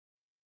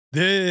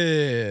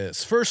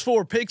This first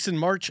four picks in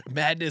March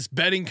Madness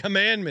Betting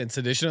Commandments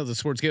edition of the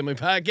Sports Gambling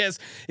Podcast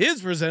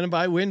is presented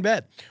by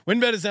WynnBET.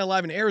 WynnBET is now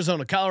live in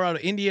Arizona, Colorado,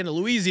 Indiana,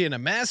 Louisiana,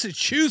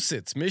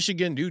 Massachusetts,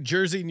 Michigan, New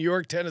Jersey, New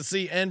York,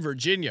 Tennessee, and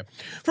Virginia.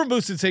 From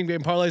boosted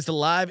same-game parlays to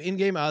live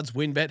in-game odds,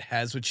 WynnBET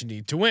has what you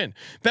need to win.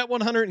 Bet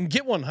 100 and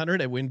get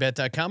 100 at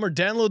WynnBET.com or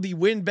download the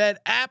WynnBET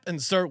app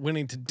and start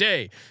winning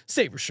today.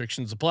 State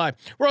restrictions apply.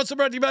 We're also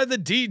brought to you by the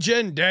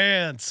DGen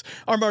Dance.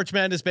 Our March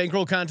Madness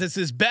Bankroll Contest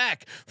is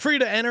back. Free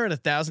to enter and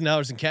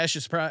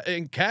 $1,000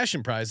 in cash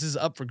and prizes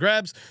up for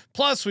grabs.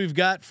 Plus, we've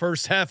got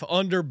first half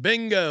under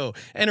bingo.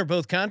 Enter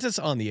both contests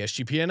on the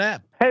SGPN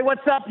app. Hey,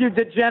 what's up, you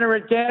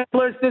degenerate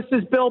gamblers? This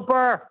is Bill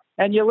Burr,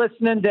 and you're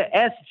listening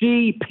to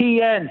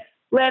SGPN.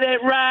 Let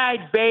it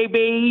ride,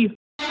 baby.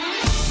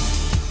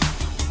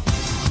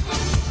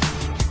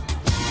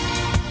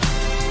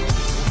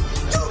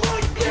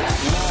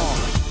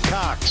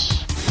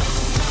 Cox.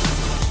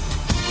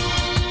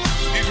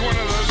 He's one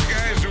of those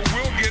guys who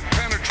will get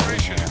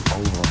penetration.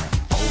 Over.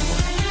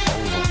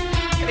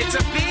 It's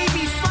a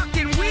baby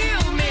fucking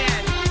wheel,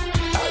 man.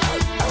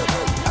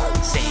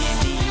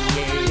 San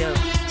Diego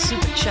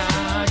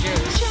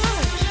Superchargers.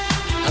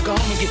 Now go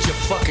home and get your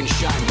fucking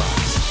shine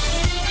box.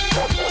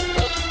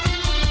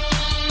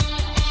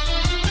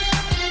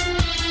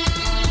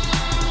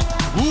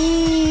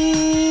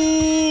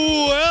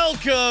 Ooh,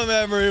 welcome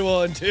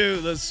everyone to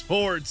the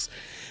Sports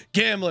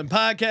Gambling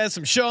Podcast.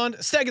 I'm Sean,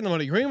 stacking the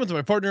money green with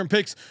my partner in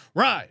picks,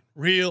 Ryan,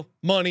 Real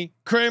Money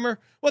Kramer.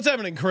 What's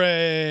happening,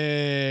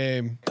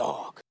 Kramer?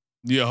 Dog.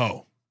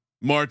 Yo,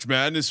 March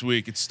Madness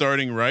week. It's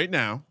starting right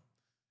now,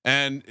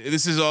 and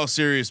this is all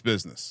serious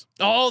business.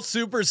 All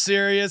super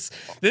serious.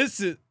 This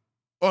is.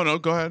 Oh no,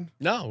 go ahead.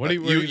 No, what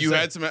do you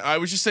had some? I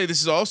would just say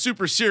this is all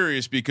super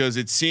serious because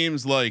it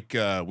seems like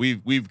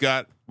we've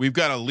got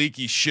a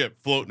leaky ship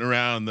floating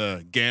around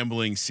the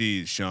gambling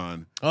seas,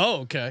 Sean.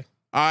 Oh, okay.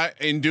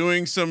 In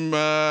doing some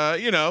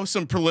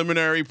some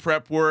preliminary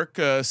prep work,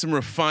 some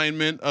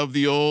refinement of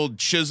the old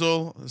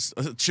chiseling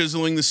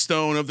the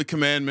stone of the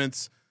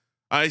commandments.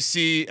 I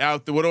see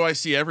out the. What do I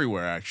see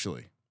everywhere?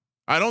 Actually,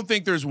 I don't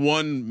think there's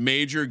one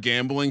major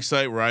gambling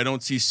site where I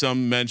don't see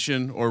some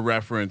mention or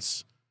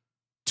reference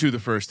to the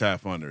first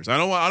half unders. I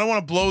don't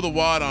want to blow the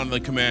wad on the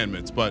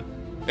commandments, but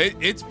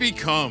it's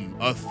become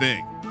a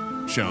thing,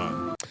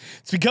 Sean.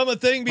 It's become a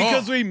thing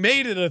because we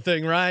made it a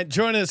thing, right?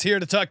 Join us here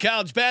to talk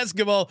college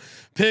basketball.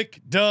 Pick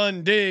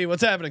Dundee.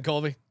 What's happening,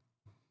 Colby?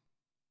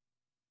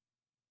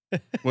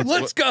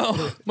 Let's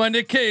go. My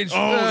Nick Cage.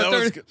 I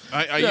used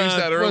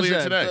that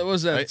earlier today. What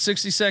was that?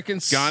 60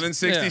 seconds. Gone in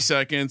 60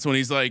 seconds when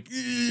he's like,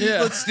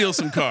 let's steal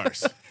some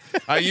cars.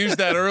 I used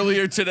that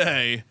earlier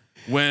today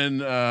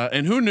when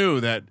and who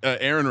knew that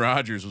Aaron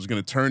Rodgers was going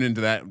to turn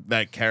into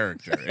that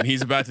character, and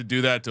he's about to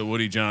do that to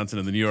Woody Johnson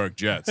and the New York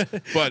Jets.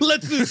 But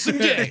let's lose some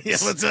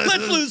games.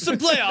 Let's lose some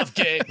playoff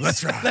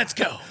games. Let's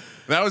go.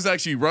 That was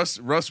actually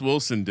Russ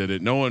Wilson did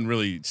it. No one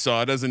really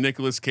saw it as a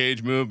Nicolas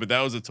Cage move, but that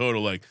was a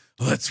total like,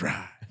 let's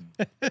ride.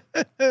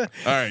 All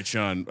right,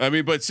 Sean. I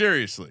mean, but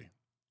seriously,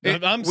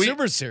 I'm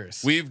super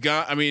serious. We've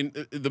got. I mean,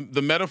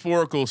 the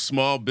metaphorical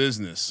small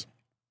business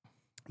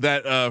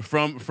that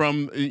from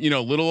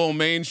little old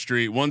Main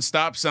Street, one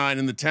stop sign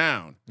in the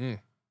town,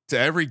 to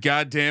every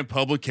goddamn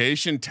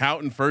publication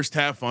touting first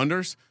half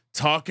unders,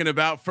 talking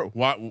about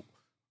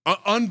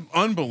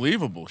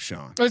unbelievable,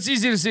 Sean. It's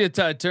easy to see a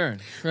tide turn,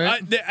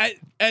 right?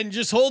 And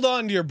just hold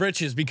on to your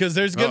britches because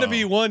there's going to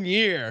be one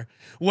year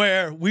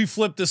where we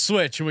flip the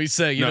switch and we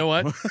say, you know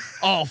what,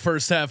 all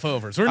first half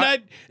overs. We're not.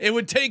 It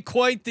would take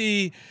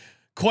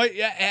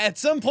at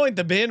some point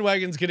the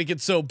bandwagon's going to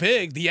get so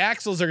big, the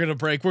axles are going to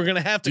break. We're going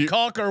to have to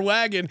caulk our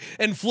wagon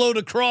and float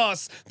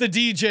across the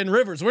DGen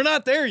rivers. We're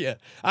not there yet.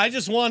 I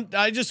just want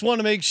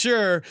to make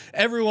sure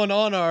everyone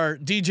on our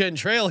DGen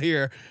trail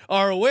here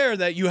are aware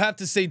that you have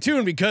to stay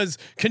tuned because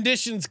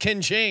conditions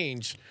can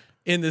change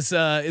in this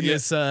while we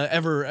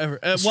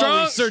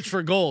search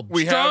for gold.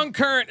 Strong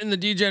current in the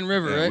DGen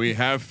River. Right? We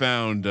have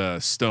found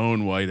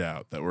stone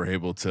whiteout that we're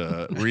able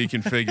to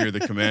reconfigure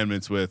the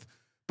commandments with.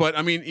 But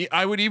I mean,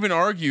 I would even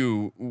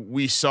argue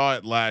we saw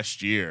it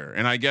last year,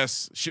 and I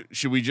guess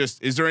should we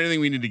just? Is there anything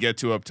we need to get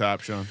to up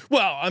top, Sean?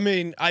 Well, I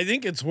mean, I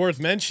think it's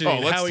worth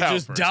mentioning how he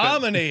just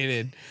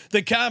dominated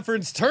the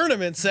conference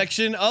tournament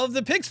section of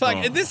the Picks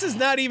Podcast. And this is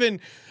not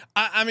even.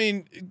 I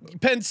mean,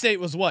 Penn State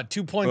was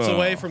 2 points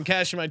away from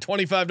cashing my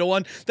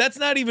 25-1. That's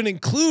not even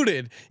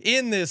included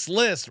in this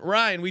list.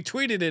 Ryan, we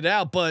tweeted it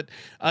out, but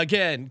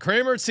again,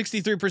 Kramer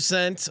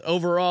 63%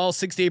 overall,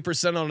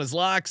 68% on his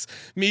locks.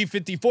 Me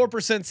 54%,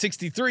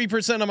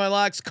 63% on my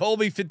locks.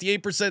 Colby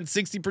 58%,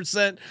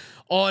 60%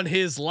 on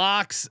his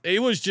locks.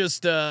 It was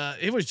just a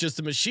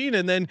machine.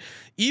 And then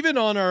even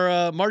on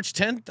our March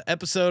 10th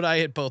episode, I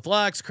hit both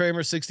locks.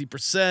 Kramer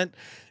 60%.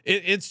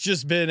 It's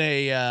just been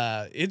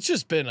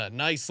a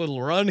nice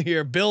little run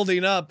here,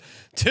 building up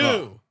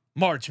to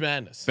March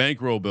Madness.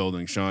 Bankroll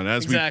building, Sean,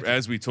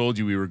 as we told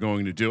you we were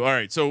going to do. All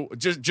right, so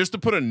just to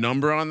put a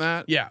number on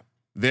that, yeah,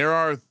 there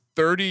are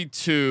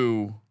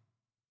 32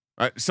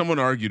 Someone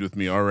argued with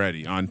me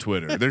already on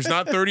Twitter. There's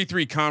not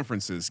 33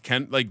 conferences.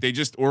 They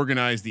just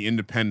organize the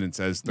independents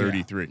as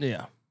 33.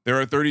 Yeah. There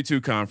are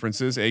 32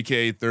 conferences,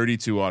 aka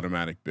 32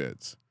 automatic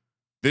bids.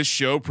 This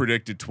show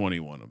predicted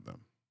 21 of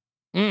them.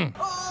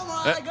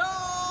 Oh my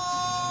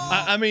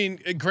god! I mean,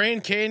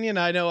 Grand Canyon.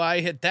 I know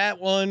I hit that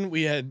one.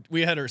 We had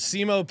our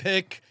SEMO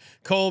pick,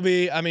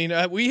 Colby. I mean,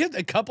 we hit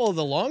a couple of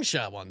the long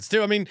shot ones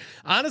too. I mean,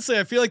 honestly,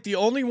 I feel like the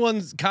only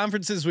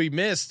conferences we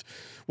missed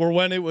were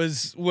when it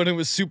was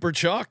super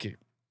chalky.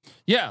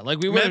 Yeah, like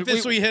we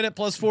hit it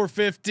plus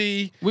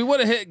 450. We would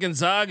have hit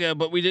Gonzaga,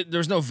 but we did.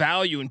 There's no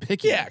value in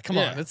picking. Yeah, come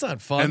on, it's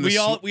not fun. And we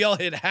all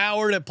hit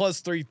Howard at plus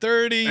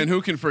 330. And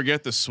who can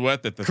forget the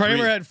sweat that the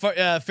Kramer had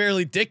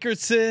Fairleigh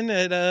Dickinson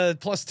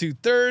at plus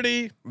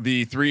 230.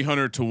 The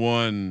 300 to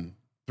 1,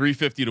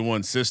 350 to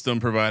 1 system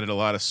provided a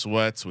lot of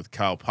sweats with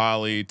Cal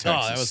Poly,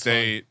 Texas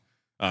State.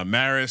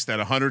 Marist at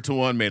 100 to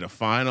 1 made a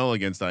final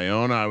against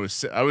Iona. I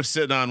was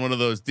sitting on one of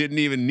those. Didn't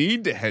even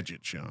need to hedge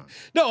it, Sean.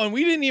 No, and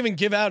we didn't even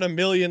give out a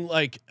million.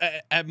 Like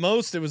at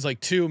most, it was like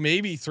 2,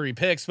 maybe 3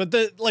 picks. But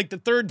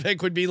the third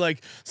pick would be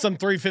like some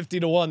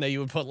 350 to 1 that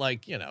you would put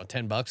like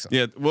 $10 on.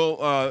 Yeah,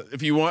 well,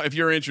 if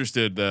you're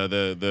interested,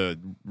 the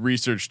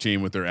research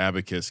team with their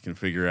abacus can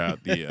figure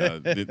out the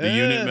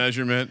unit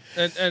measurement.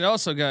 And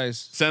also,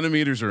 guys,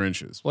 centimeters or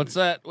inches. What's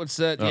that?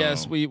 Uh-oh.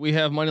 Yes, we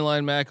have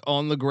Moneyline Mac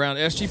on the ground.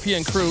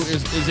 SGPN crew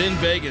is in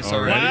Vegas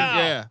already. Wow.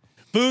 Yeah.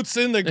 Boots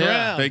in the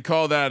ground. They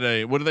call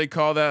that what do they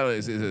call that?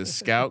 Is it a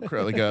scout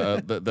crew? Like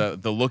the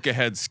look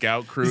ahead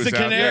scout crew? It's the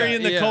canary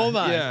in the coal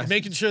mine,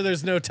 making sure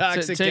there's no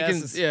toxic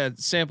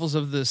gases. Samples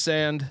of the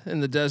sand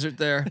in the desert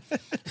there.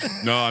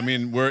 No, I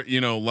mean we're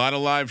a lot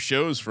of live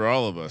shows for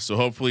all of us, so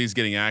hopefully he's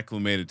getting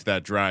acclimated to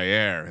that dry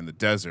air in the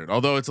desert.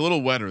 Although it's a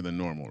little wetter than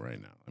normal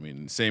right now. I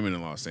mean, same in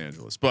Los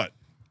Angeles. But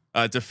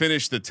to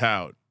finish the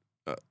tout,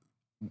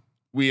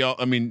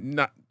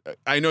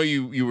 I know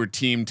you were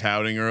team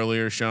touting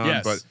earlier, Sean,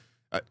 yes. but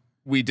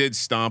we did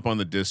stomp on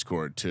the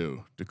Discord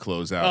too to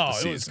close out the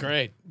season. It was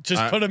great.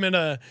 Just put them in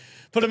a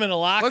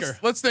locker.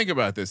 Let's think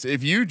about this.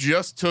 If you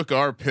just took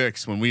our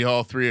picks when we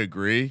all three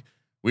agree,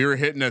 we were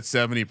hitting at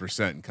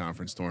 70% in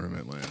conference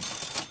tournament land.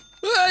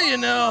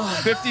 Well,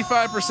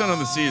 55% on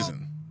the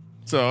season.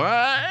 So,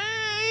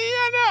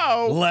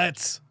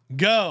 let's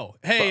go.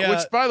 Hey,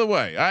 which by the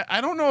way,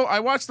 I don't know. I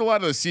watched a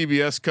lot of the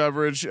CBS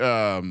coverage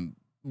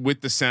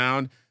with the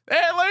sound. Hey,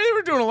 they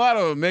were doing a lot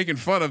of making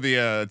fun of the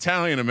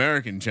Italian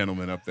American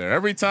gentleman up there.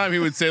 Every time he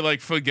would say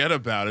like "forget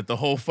about it," the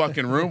whole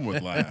fucking room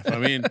would laugh. I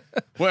mean,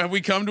 have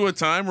we come to a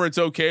time where it's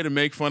okay to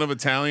make fun of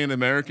Italian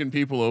American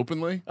people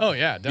openly? Oh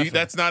yeah, definitely.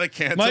 That's not a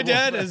cancelable. My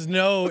dad has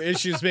no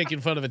issues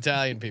making fun of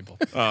Italian people.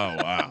 Oh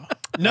wow.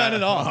 None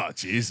at all. Oh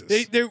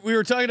Jesus! We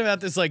were talking about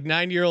this like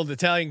 9-year-old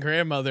Italian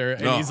grandmother,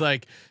 and he's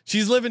like,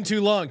 "She's living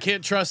too long.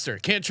 Can't trust her.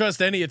 Can't trust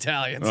any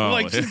Italians." I'm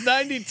like, she's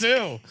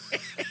 92.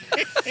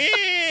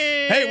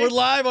 Hey, we're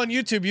live on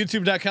YouTube.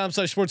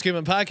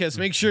 YouTube.com/SportsGamblingPodcast.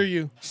 Make sure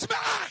you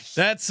smash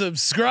that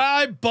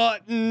subscribe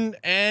button,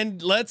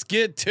 and let's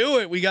get to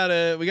it. We got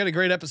a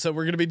great episode.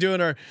 We're going to be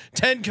doing our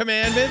 10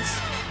 commandments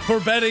for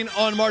betting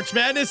on March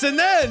Madness, and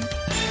then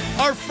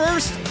our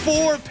first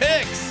 4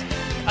 picks.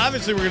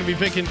 Obviously, we're going to be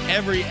picking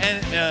every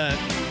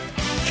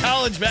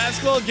college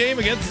basketball game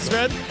against the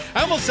spread.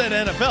 I almost said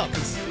NFL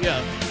because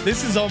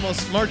this is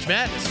almost March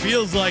Madness.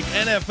 Feels like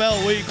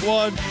NFL Week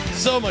 1.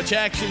 So much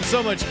action,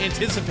 so much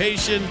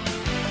anticipation.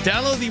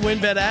 Download the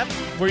WynnBET app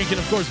where you can,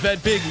 of course,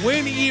 bet big,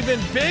 win even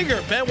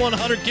bigger. Bet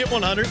 100, get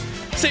 100.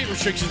 State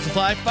restrictions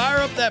apply. Fire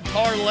up that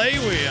parlay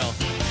wheel.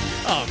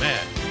 Oh,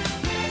 man.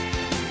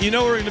 We're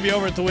going to be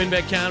over at the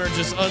WynnBET counter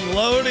just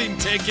unloading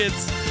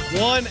tickets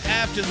one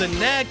after the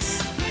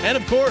next. And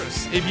of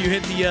course, if you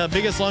hit the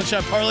biggest long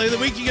shot parlay of the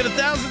week, you get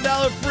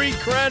 $1,000 free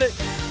credit.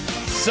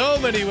 So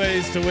many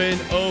ways to win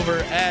over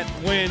at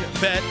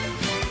WynnBET.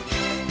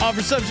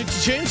 Offer subject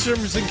to change.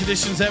 Terms and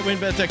conditions at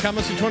WynnBET.com.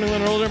 Must be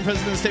 21 or older and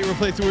present in the state where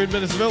playthrough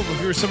WynnBET is available.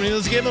 If you're somebody who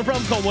has a gambling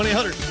problem, call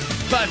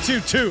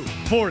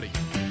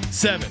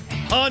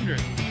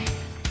 1-800-522-4700.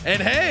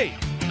 And hey,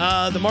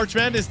 the March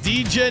Madness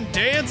D-Gen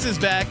Dance is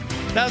back.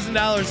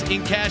 $1,000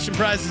 in cash and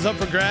prizes up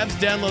for grabs.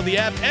 Download the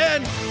app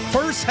and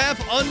first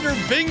half under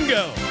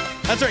bingo.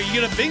 That's right. You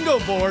get a bingo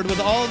board with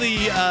all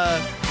the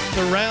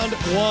round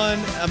 1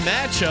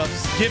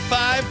 matchups. Get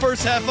 5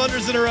 first half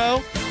unders in a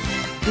row.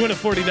 You win a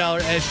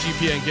 $40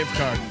 SGPN gift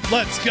card.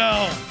 Let's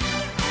go.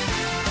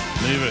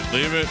 Leave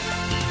it.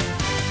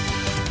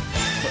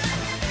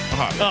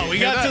 Oh, we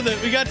got to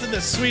the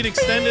sweet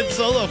extended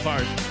solo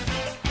part.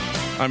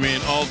 I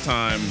mean, all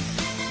time.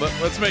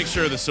 Let's make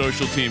sure the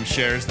social team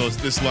shares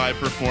this live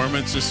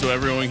performance just so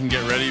everyone can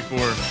get ready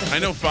for. I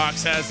know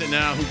Fox has it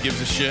now. Who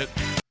gives a shit?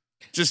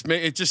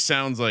 It just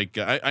sounds like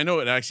I know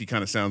it actually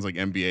kind of sounds like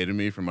NBA to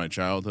me from my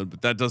childhood,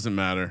 but that doesn't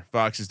matter.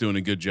 Fox is doing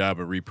a good job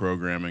of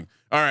reprogramming.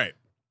 All right.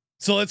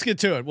 So let's get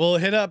to it. We'll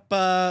hit up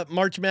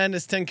March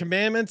Madness 10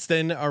 commandments,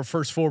 then our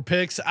first 4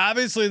 picks.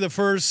 Obviously, the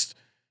first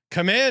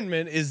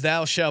commandment is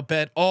thou shalt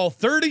bet all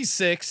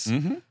 36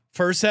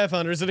 first half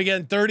unders. And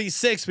again,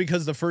 36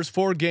 because the first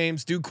 4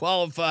 games do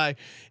qualify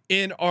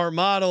in our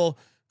model.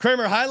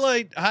 Kramer,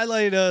 highlight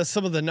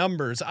some of the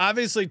numbers.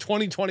 Obviously,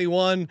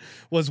 2021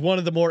 was one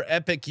of the more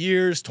epic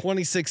years.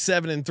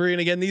 26-7-3,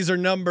 and again, these are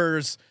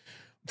numbers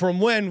from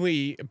when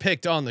we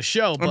picked on the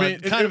show,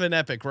 but kind of an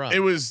epic run. It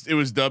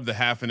was dubbed the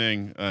half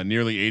inning,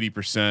 nearly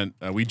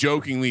 80%. We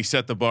jokingly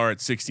set the bar at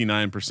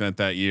 69%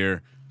 that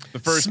year. The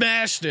first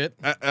smashed it.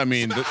 I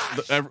mean,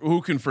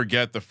 who can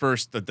forget the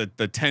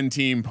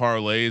 10-team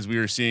parlays we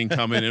were seeing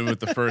coming in with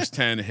the first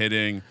 10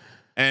 hitting.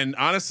 And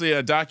honestly,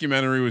 a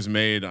documentary was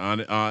made on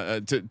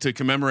to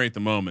commemorate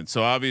the moment.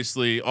 So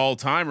obviously, all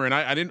timer.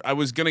 And I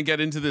was going to get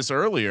into this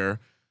earlier,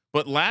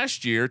 but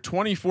last year,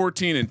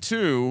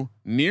 2014-2,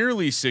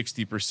 nearly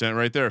 60%,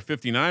 right there,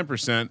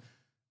 59%.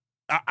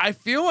 I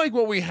feel like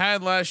what we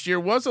had last year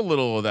was a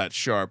little of that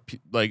sharp,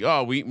 like,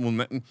 oh,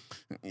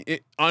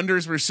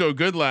 unders were so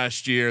good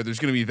last year. There's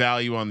going to be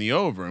value on the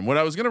over. And what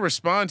I was going to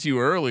respond to you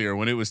earlier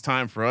when it was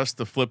time for us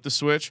to flip the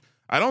switch,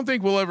 I don't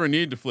think we'll ever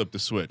need to flip the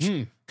switch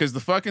because the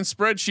fucking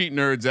spreadsheet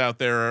nerds out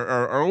there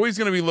are always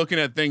going to be looking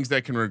at things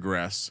that can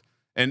regress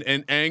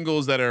and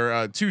angles that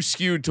are too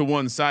skewed to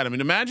one side. I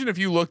mean, imagine if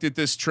you looked at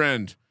this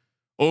trend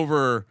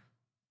over.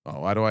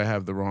 Oh, why do I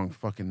have the wrong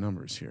fucking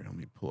numbers here? Let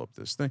me pull up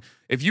this thing.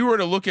 If you were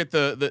to look at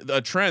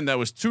the trend that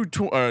was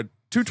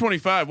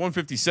 225,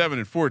 157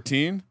 and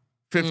 14,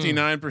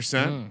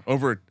 59%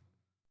 over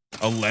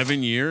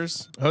 11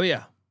 years. Oh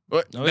yeah.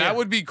 That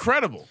would be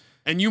credible.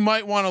 And you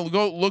might want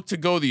to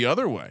go the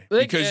other way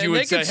because you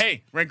would say,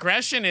 "Hey,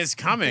 regression is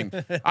coming."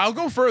 I'll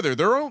go further.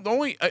 They're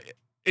only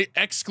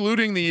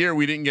excluding the year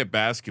we didn't get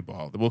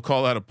basketball. We'll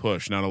call that a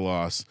push, not a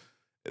loss.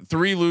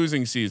 3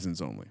 losing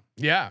seasons only.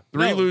 Yeah,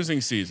 3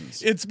 losing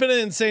seasons. It's been an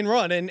insane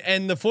run,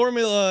 and the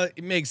formula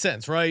makes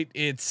sense, right?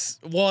 It's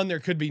one, there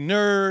could be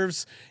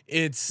nerves.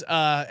 It's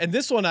and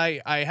this one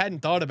I hadn't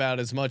thought about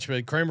as much,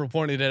 but Kramer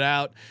pointed it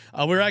out.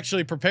 We're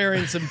actually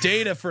preparing some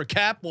data for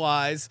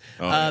Capwise.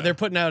 They're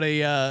putting out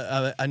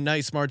a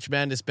nice March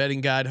Madness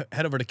betting guide.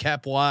 Head over to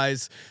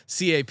Capwise,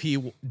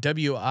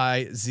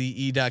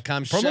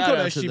 CAPWIZE.com. Promo code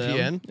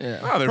SGPN. Yeah.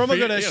 Promo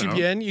code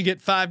SGPN. You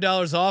get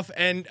 $5 off,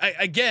 and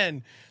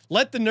again.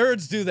 Let the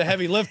nerds do the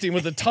heavy lifting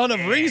with a ton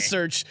of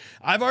research.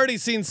 I've already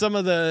seen some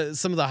of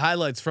the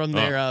highlights from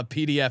their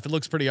PDF. It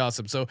looks pretty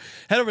awesome. So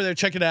head over there,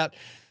 check it out.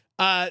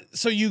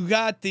 So you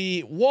got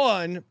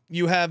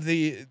you have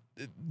the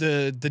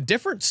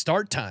different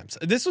start times.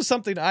 This was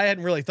something I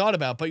hadn't really thought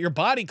about, but your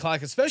body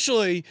clock,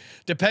 especially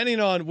depending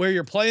on where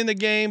you're playing the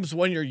games,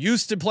 when you're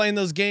used to playing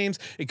those games,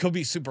 it could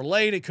be super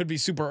late, it could be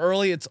super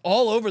early. It's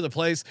all over the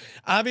place.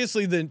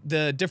 Obviously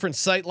the different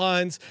sight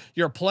lines,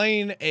 you're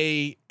playing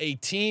a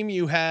team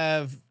you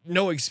have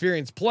no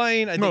experience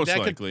playing. I think most that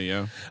likely,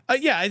 yeah,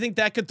 I think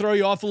that could throw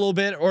you off a little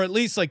bit, or at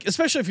least like,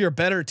 especially if you're a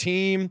better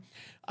team,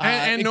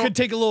 and it could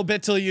take a little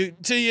bit till you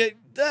take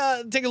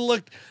a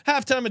look,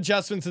 halftime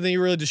adjustments, and then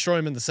you really destroy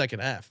them in the second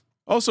half.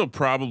 Also,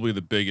 probably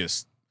the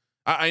biggest.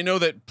 I know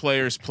that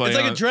players play. It's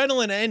like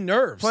adrenaline and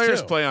nerves.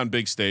 Players play on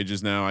big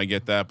stages now. I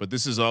get that, but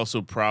this is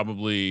also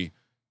probably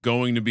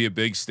going to be a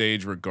big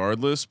stage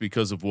regardless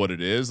because of what it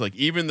is. Like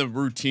even the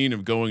routine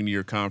of going to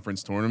your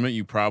conference tournament,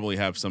 you probably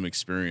have some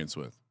experience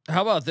with.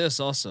 How about this?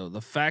 Also,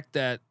 the fact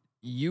that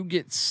you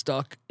get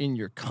stuck in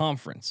your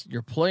conference.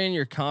 You're playing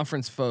your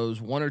conference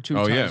foes 1 or 2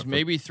 times,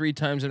 maybe 3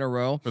 times in a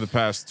row for the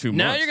past 2 months.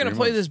 Now you're going to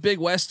play this big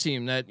West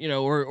team that,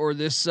 or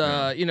this,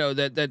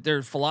 that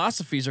their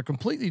philosophies are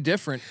completely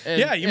different.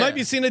 And, you might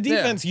be seeing a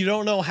defense you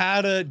don't know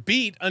how to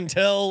beat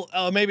until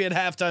maybe at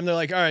halftime they're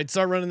like, all right,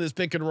 start running this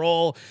pick and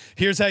roll.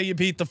 Here's how you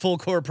beat the full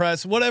court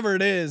press. Whatever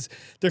it is,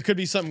 there could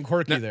be something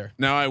quirky there.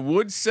 Now I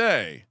would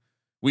say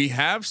we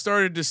have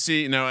started to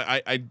see. Now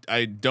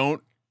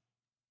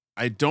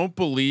I don't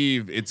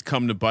believe it's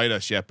come to bite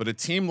us yet, but a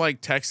team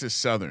like Texas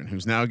Southern,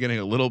 who's now getting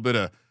a little bit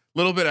of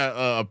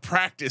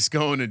practice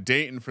going to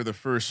Dayton for the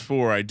first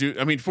 4. I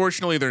mean,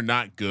 fortunately they're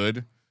not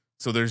good.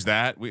 So there's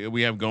that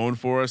we have going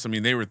for us. I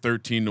mean, they were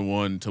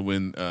 13-1 to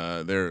win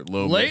their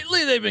low.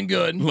 Lately they've been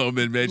good. Low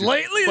mid major.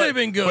 They've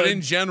been good. But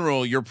in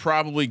general, you're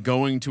probably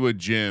going to a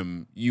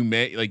gym. You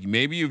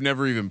maybe you've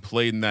never even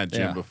played in that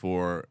gym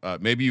before.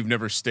 Maybe you've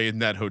never stayed in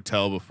that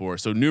hotel before.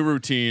 So new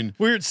routine,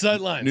 weird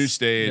sidelines, new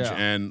stage,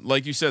 and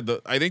like you said,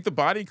 I think the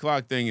body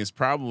clock thing is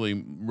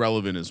probably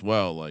relevant as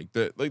well. Like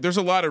there's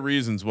a lot of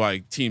reasons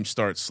why teams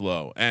start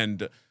slow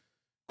and.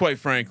 Quite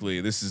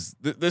frankly, this is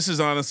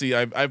honestly,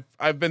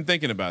 I've been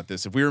thinking about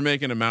this. If we were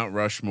making a Mount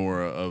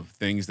Rushmore of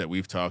things that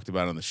we've talked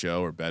about on the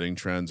show, or betting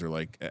trends, or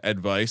like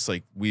advice,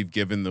 like we've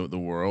given the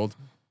world,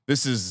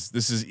 this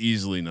is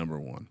easily number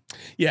 1.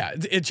 Yeah,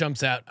 it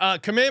jumps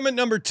out. Commandment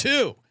number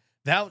 2: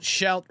 thou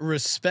shalt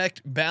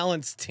respect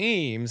balanced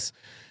teams.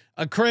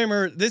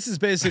 Kramer, this is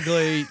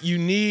basically you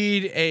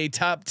need a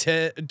top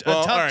 10,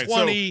 top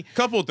 20. So,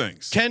 couple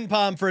things. Ken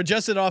Pom for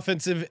adjusted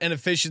offensive and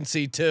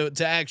efficiency to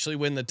actually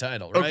win the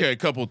title. Right? Okay, a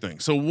couple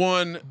things. So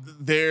one,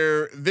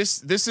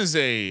 this is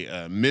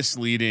a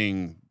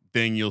misleading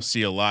thing. You'll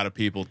see a lot of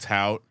people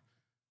tout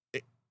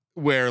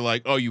where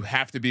like, oh, you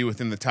have to be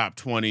within the top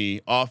 20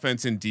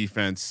 offense and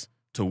defense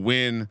to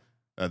win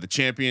the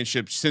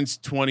championship. Since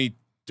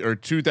or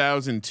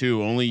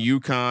 2002, only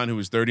UConn, who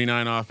was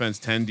 39 offense,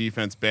 10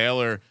 defense,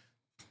 Baylor,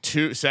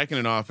 2nd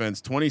in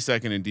offense,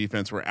 22nd in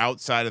defense, were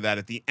outside of that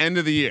at the end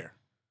of the year.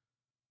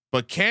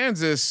 But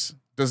Kansas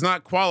does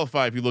not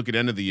qualify if you look at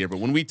end of the year. But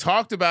when we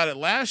talked about it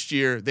last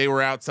year, they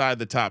were outside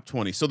the top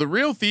 20. So the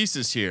real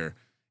thesis here,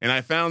 and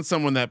I found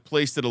someone that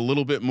placed it a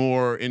little bit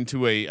more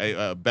into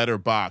a better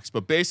box,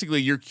 but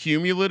basically your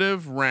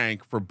cumulative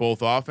rank for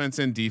both offense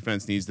and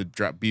defense needs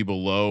to be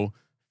below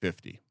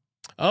 50.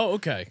 Oh,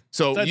 okay.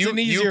 So that's an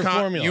easier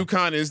formula.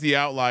 UConn is the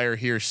outlier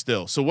here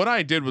still. So what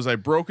I did was I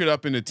broke it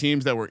up into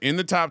teams that were in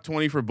the top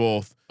 20 for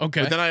both.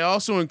 Okay. But then I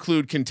also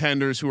include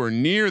contenders who are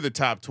near the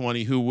top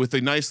 20, who with a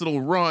nice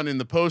little run in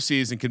the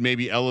postseason could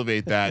maybe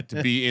elevate that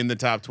to be in the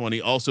top 20,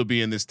 also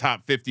be in this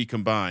top 50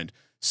 combined.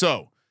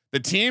 So the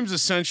teams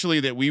essentially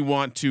that we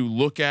want to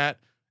look at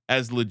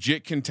as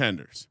legit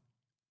contenders: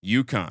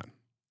 UConn,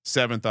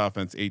 7th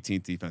offense,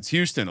 18th defense;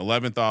 Houston,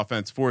 11th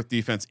offense, 4th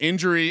defense.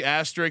 Injury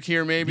asterisk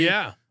here, maybe.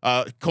 Yeah.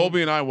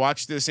 Colby and I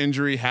watched this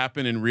injury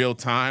happen in real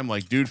time.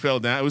 Like, dude fell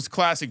down. It was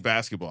classic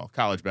basketball,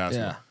 college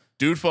basketball. Yeah.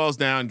 Dude falls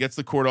down, gets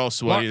the court all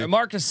sweaty.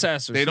 Marcus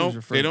Sasser. They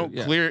don't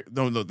clear.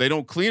 No, they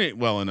don't clean it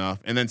well enough.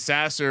 And then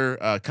Sasser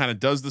kind of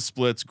does the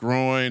splits,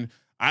 groin.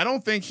 I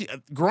don't think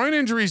groin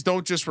injuries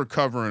don't just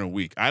recover in a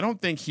week. I don't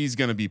think he's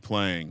going to be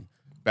playing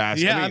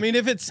basketball. Yeah, I mean,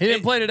 if he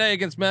didn't play today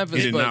against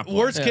Memphis, but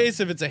worst case,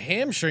 if it's a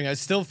hamstring, I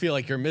still feel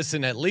like you're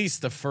missing at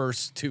least the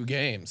first 2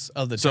 games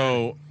of the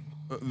tournament.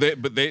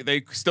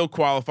 They still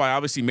qualify.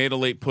 Obviously, made a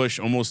late push,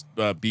 almost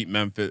beat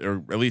Memphis,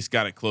 or at least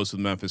got it close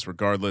with Memphis.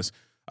 Regardless,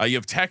 you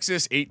have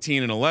Texas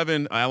 18 and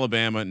 11,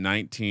 Alabama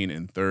 19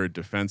 and 3rd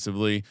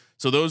defensively.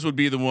 So those would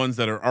be the ones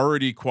that are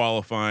already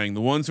qualifying.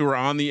 The ones who are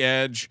on the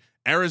edge: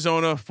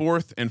 Arizona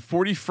 4th and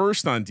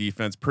 41st on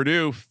defense,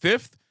 Purdue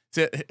 5th.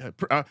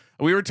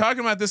 We were talking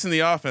about this in the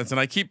offense, and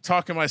I keep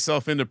talking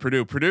myself into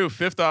Purdue. Purdue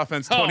 5th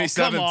offense,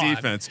 27th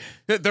defense.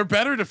 They're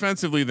better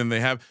defensively than they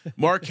have.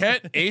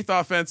 Marquette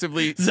 8th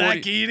offensively, Zach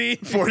Edey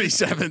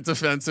 47th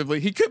defensively.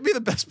 He could be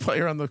the best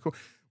player on the court.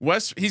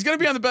 He's going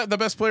to be on the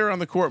best player on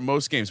the court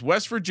most games.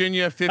 West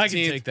Virginia 15th. I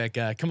can take that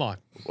guy. Come on.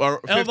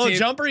 Or elbow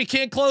jumper. He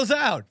can't close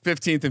out.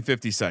 15th and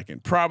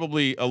 52nd.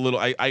 Probably a little.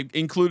 I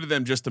included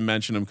them just to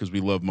mention them because we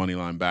love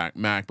moneyline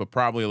Mac, but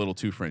probably a little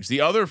too fringe. The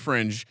other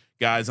fringe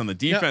guys on the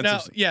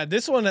defense. Yeah,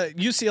 this one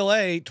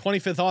UCLA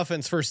 25th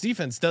offense, 1st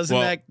defense. Doesn't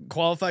that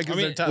qualify? Because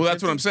they're top 50?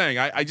 That's what I'm saying.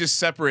 I just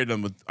separated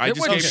them with. It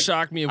wouldn't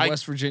shock me if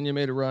West Virginia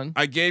made a run.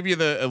 I gave you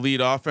the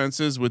elite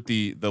offenses with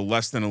the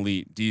less than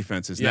elite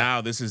defenses. Yeah.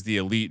 Now this is the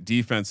elite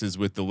defenses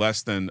with the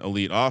less than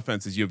elite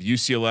offenses. You have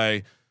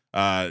UCLA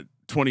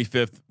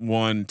 25th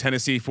 1,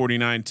 Tennessee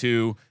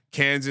 49-2,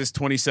 Kansas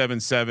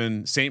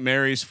 27-7, St.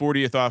 Mary's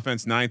 40th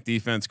offense, 9th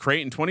defense,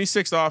 Creighton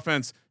 26th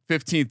offense,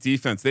 15th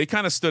defense. They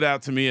kind of stood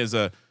out to me as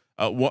a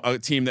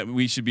team that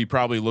we should be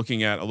probably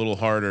looking at a little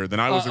harder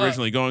than I was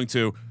originally going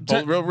to.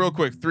 Real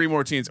quick, 3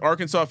 more teams: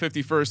 Arkansas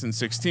 51st and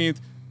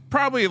 16th,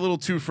 probably a little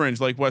too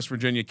fringe like West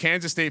Virginia.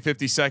 Kansas State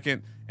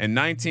 52nd and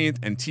 19th,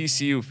 and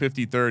TCU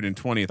 53rd and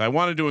 20th. I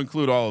wanted to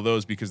include all of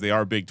those because they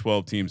are Big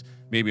 12 teams,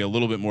 maybe a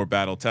little bit more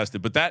battle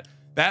tested. But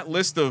that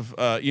list of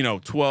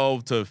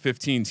 12 to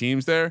 15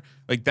 teams there,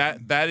 like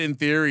that in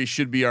theory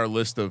should be our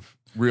list of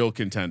real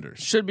contenders.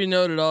 Should be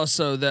noted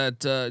also that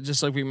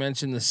just like we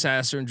mentioned, the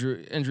Sasser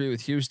injury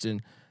with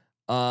Houston,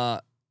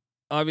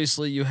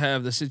 obviously you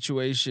have the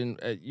situation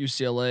at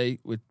UCLA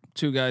with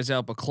 2 guys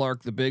out, but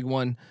Clark, the big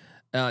one.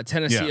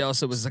 Tennessee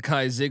also with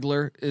Zakai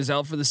Ziegler is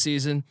out for the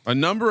season. A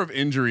number of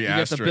injury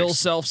asterisks. You got the Bill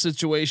Self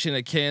situation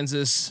at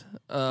Kansas,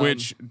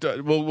 which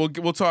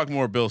we'll talk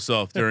more Bill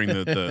Self during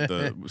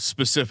the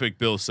specific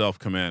Bill Self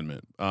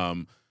commandment.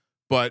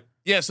 But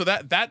yeah, so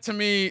that to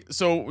me,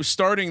 so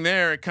starting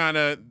there, it kind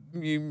of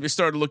you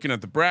started looking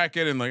at the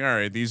bracket and like, all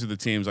right, these are the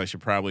teams I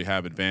should probably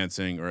have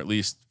advancing, or at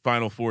least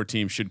Final 4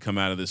 teams should come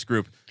out of this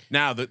group.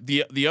 Now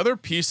the other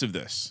piece of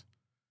this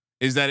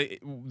is that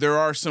there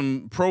are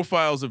some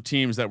profiles of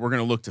teams that we're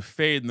going to look to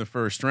fade in the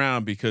first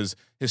round because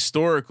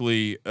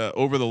historically,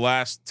 over the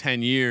last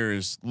 10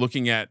 years,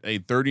 looking at a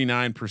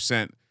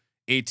 39%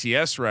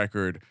 ATS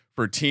record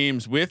for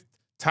teams with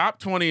top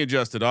 20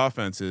 adjusted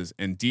offenses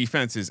and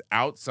defenses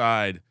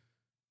outside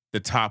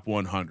the top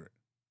 100.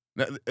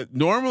 Now,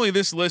 normally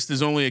this list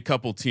is only a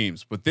couple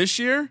teams, but this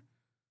year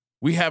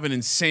we have an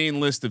insane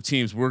list of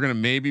teams we're going to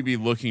maybe be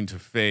looking to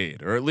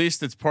fade, or at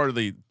least it's part of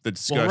the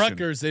discussion. Well,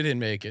 Rutgers, they didn't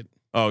make it.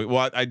 Oh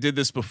well, I did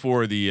this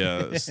before the.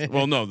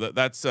 Well, no,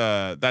 that's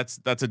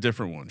a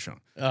different one, Sean.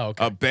 Oh,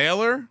 okay.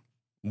 Baylor,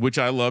 which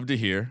I love to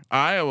hear.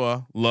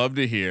 Iowa, love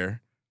to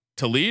hear.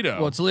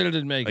 Toledo. Well, Toledo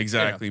didn't make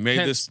exactly it.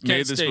 Made this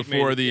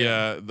before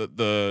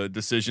the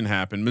decision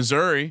happened.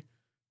 Missouri,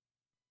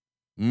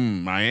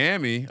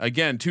 Miami,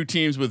 again, 2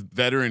 teams with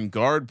veteran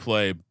guard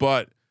play,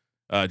 but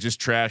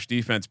just trash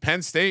defense.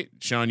 Penn State,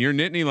 Sean, your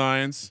Nittany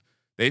Lions,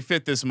 they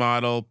fit this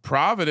model.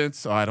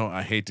 Providence,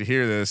 I hate to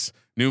hear this.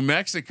 New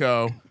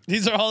Mexico.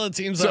 These are all the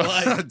teams I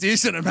like. A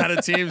decent amount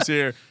of teams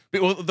here.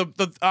 Well,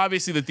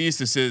 obviously the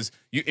thesis is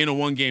you in a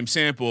 1-game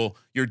sample,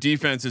 your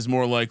defense is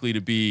more likely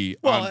to be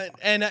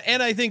and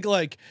I think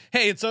like,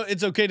 hey, it's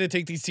okay to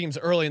take these teams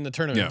early in the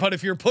tournament, but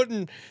if you're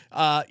putting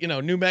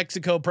New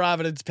Mexico,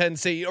 Providence, Penn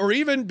State, or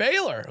even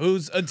Baylor,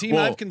 who's a team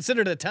I've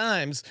considered at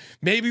times,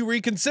 maybe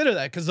reconsider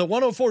that, because the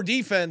 104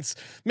 defense,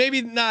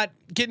 maybe not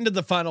getting to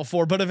the Final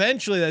Four, but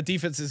eventually that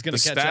defense is going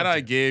to catch up. The stat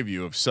I gave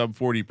you of sub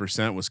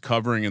 40% was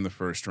covering in the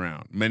first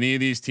round. Many of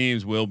these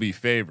teams will be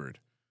favored.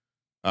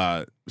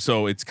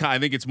 So I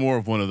think it's more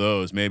of one of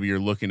those. Maybe you're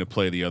looking to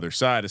play the other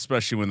side,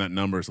 especially when that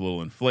number is a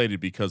little inflated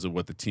because of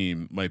what the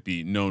team might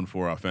be known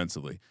for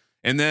offensively.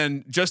 And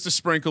then just to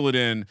sprinkle it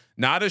in,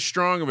 not as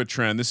strong of a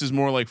trend. This is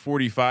more like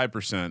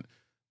 45%,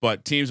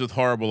 but teams with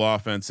horrible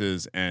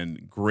offenses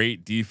and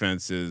great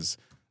defenses.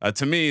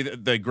 To me,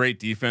 the great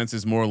defense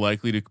is more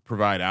likely to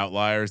provide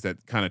outliers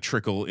that kind of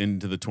trickle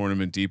into the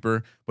tournament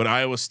deeper. But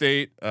Iowa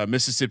State,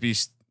 Mississippi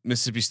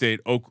State,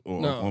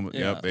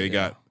 Oklahoma, they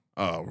got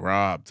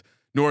robbed.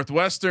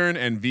 Northwestern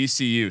and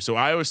VCU. So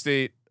Iowa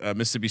State,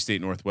 Mississippi State,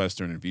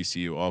 Northwestern, and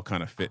VCU all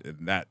kind of fit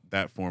in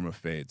that form of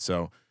fade.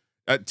 So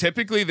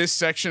typically this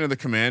section of the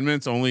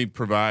commandments only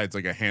provides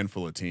like a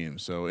handful of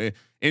teams. So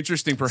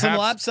interesting, perhaps some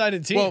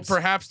lopsided teams. Well,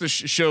 perhaps this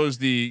shows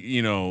the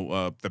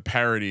the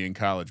parity in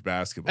college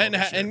basketball and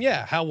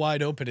how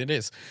wide open it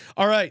is.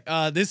 All right,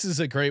 this is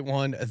a great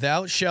one.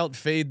 Thou shalt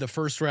fade the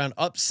first round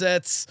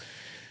upsets.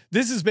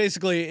 This is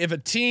basically if a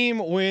team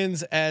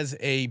wins as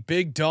a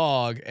big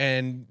dog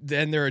and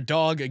then they're a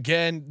dog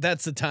again,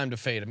 that's the time to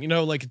fade them.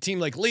 Like a team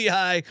like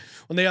Lehigh,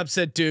 when they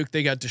upset Duke,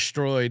 they got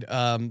destroyed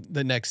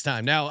the next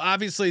time. Now,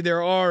 obviously,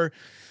 there are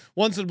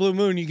once in a blue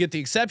moon, you get the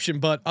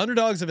exception, but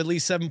underdogs of at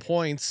least 7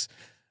 points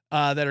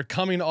that are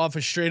coming off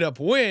a straight up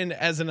win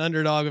as an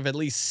underdog of at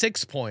least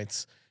 6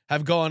 points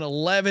have gone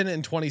 11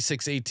 and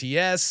 26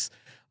 ATS.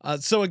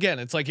 So again,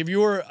 it's like if you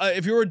were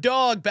a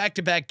dog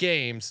back-to-back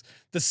games,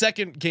 the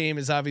second game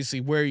is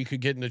obviously where you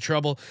could get into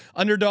trouble.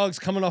 Underdogs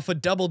coming off a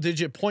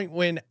double-digit point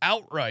win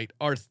outright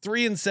are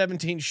 3 and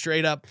 17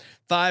 straight up,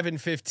 5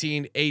 and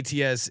 15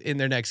 ATS in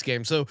their next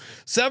game. So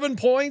 7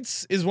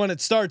 points is when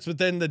it starts, but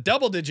then the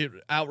double-digit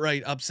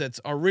outright upsets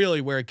are really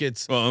where it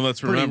gets and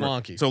let's remember,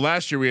 wonky. So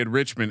last year we had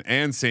Richmond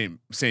and St.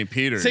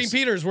 Peter's. St.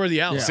 Peter's were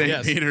the outliers.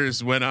 St.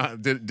 Peter's went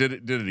on, did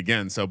it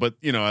again. So, but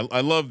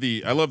I love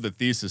the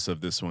thesis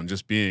of this one,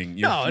 just being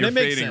you're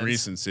fading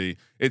recency.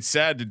 It's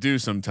sad to do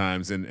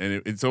sometimes, and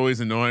it's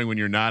always annoying when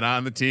you're not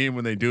on the team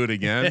when they do it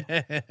again.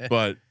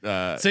 But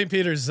St.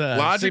 Peter's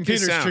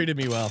treated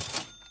me well.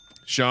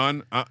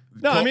 Sean,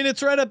 no, I mean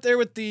it's right up there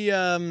with the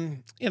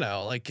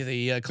like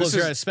the close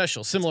your eyes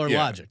special, similar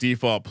logic.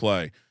 Default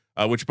play,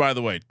 which by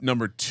the way,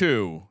 number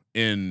 2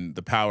 in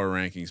the power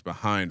rankings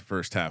behind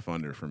first half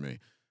under for me.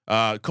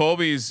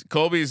 Colby's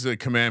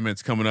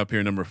commandments coming up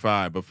here, number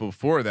 5. But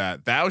before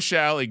that, thou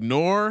shalt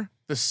ignore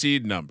the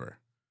seed number.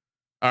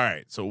 All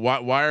right. So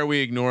why are we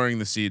ignoring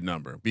the seed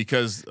number?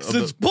 Because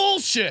it's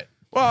bullshit.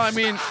 Well, I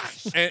mean,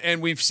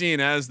 and we've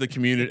seen as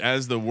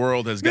the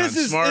world has gotten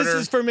smarter. This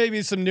is for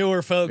maybe some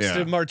newer folks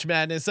to March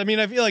Madness. I mean,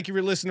 I feel like if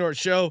you're listening to our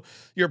show,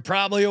 you're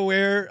probably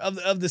aware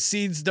of the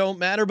seeds don't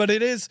matter, but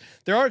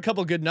there are a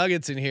couple good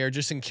nuggets in here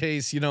just in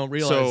case you don't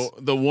realize. So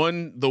the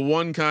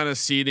one kind of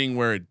seeding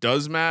where it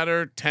does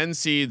matter, 10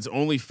 seeds,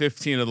 only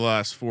 15 of the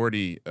last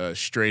 40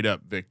 straight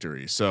up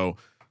victories. So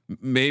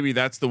maybe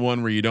that's the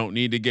one where you don't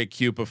need to get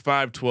cute, but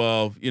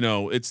 5-12,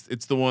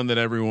 it's the one that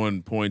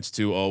everyone points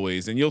to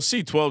always. And you'll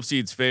see 12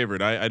 seeds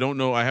favored. I don't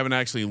know. I haven't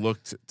actually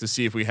looked to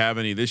see if we have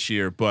any this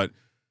year, but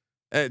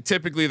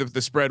typically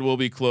the spread will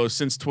be close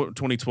since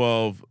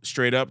 2012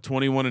 straight up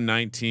 21 and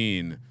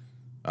 19.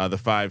 The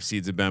 5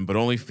 seeds have been, but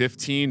only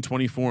 15,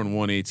 24 and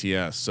 1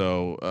 ATS.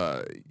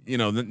 So,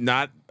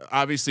 not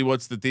obviously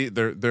what's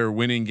they're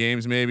winning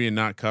games maybe and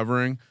not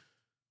covering.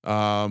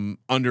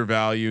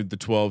 Undervalued the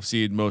 12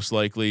 seed most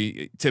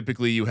likely.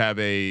 Typically you have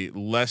a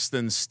less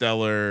than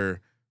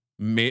stellar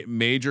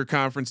major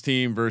conference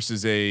team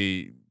versus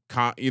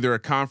either a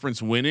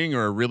conference winning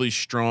or a really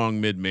strong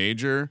mid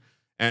major,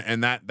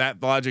 and that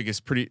logic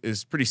is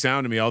pretty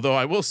sound to me. Although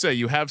I will say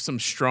you have some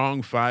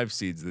strong 5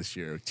 seeds this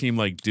year. A team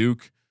like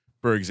Duke,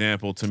 for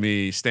example, to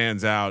me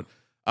stands out.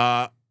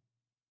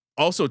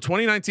 Also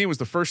 2019 was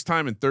the first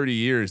time in 30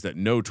 years that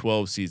no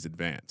 12 seeds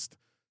advanced.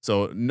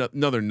 So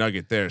another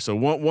nugget there. So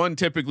one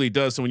typically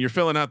does. So when you're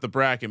filling out the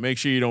bracket, make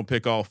sure you don't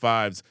pick all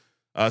 5s.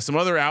 Some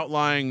other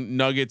outlying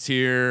nuggets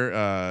here.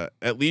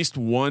 At least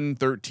one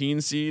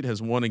 13 seed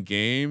has won a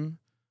game.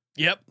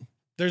 Yep.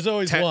 There's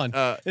always one.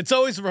 It's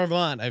always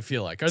Vermont. I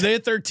feel like. Are they a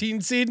 13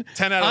 seed?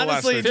 10 out of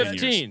honestly, the last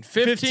 15.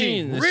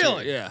 15.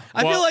 Really? Year, yeah.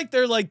 I feel like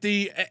they're like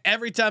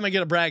every time I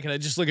get a bracket, I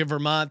just look at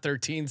Vermont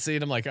 13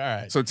 seed. I'm like, all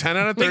right. So 10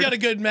 out of 13. They got a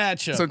good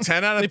matchup. So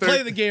 10 out of they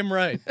play the game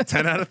right.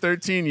 10 out of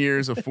 13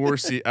 years, a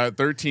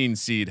 13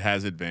 seed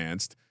has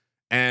advanced,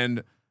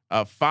 and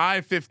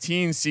 5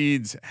 15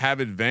 seeds have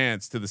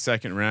advanced to the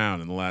second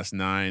round in the last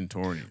 9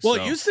 tourneys. Well,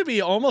 it used to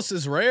be almost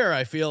as rare.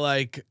 I feel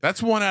like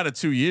that's 1 out of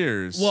 2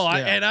 years. Well,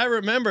 I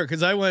remember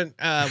because I went.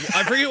 I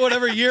forget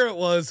whatever year it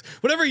was.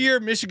 Whatever year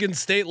Michigan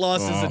State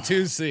lost as a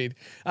 2 seed,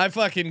 I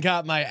fucking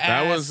got my ass.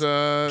 That was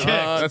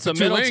that's the a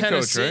Middle Tulane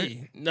Tennessee. coach,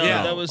 right? No,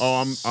 that was. Oh,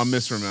 I'm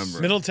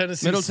misremembering. Middle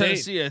Tennessee. Middle State.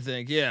 Tennessee, I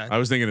think. Yeah, I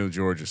was thinking of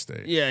Georgia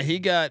State. Yeah, he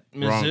got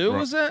Mizzou. Wrong.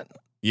 Was that?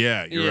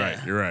 Yeah, you're right.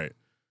 You're right.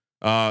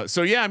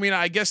 So yeah, I mean,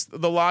 I guess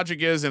the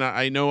logic is, and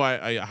I know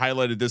I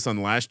highlighted this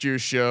on last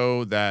year's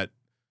show that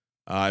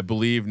I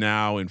believe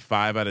now in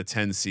 5 out of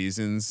 10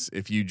 seasons,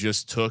 if you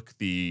just took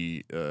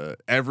the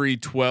every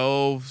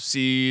 12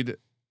 seed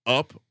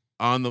up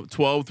on the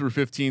 12 through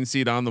 15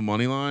 seed on the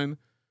money line,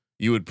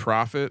 you would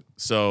profit.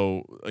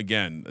 So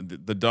again,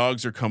 the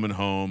dogs are coming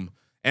home.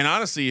 And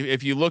honestly,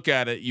 if you look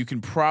at it, you can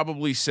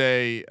probably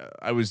say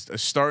I was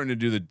starting to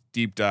do the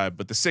deep dive,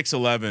 but the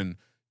 6-11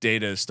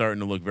 data is starting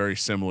to look very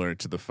similar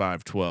to the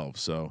 5-12.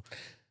 So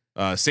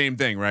same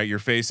thing, right? You're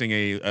facing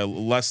a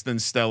less than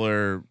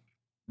stellar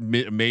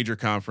major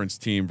conference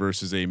team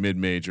versus a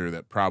mid-major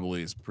that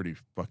probably is pretty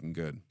fucking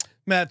good.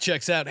 Matt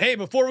checks out. Hey,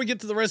 before we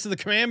get to the rest of the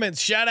commandments,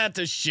 shout out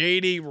to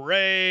Shady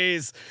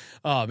Rays.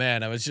 Oh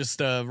man, I was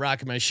just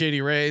rocking my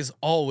Shady Rays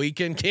all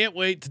weekend. Can't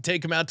wait to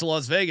take them out to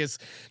Las Vegas.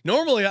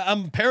 Normally,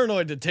 I'm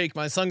paranoid to take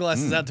my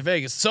sunglasses out to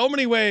Vegas. So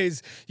many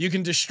ways you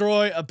can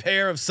destroy a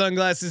pair of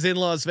sunglasses in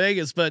Las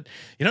Vegas, but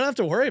you don't have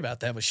to worry about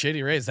that with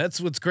Shady Rays.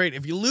 That's what's great.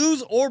 If you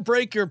lose or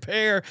break your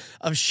pair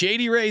of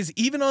Shady Rays,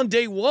 even on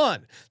day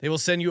 1, they will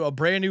send you a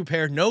brand new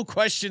pair, no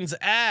questions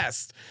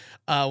asked.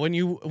 When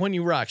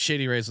you rock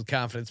Shady Rays with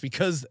confidence,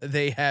 because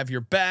they have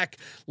your back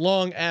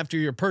long after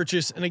your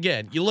purchase. And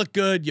again, you look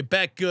good, you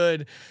bet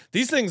good.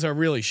 These things are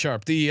really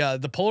sharp.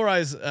 The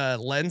polarized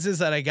lenses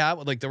that I got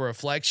with like the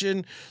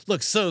reflection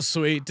look so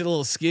sweet. Did a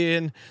little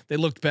skin. They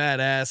looked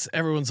badass.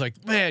 Everyone's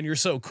like, man, you're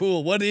so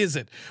cool. What is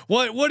it?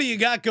 What do you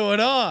got going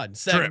on?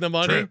 Stacking the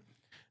money. Trip.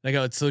 I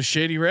go, it's those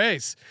Shady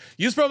Rays.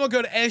 Use promo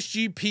code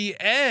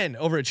SGPN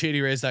over at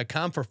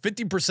shadyrays.com for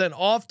 50%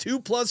 off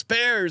 2+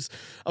 pairs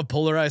of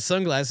polarized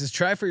sunglasses.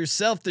 Try for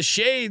yourself the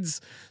shades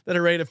that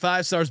are rated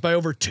 5 stars by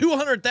over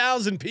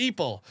 200,000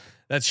 people.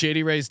 That's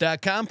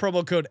shadyrays.com,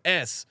 promo code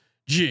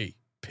SGPN.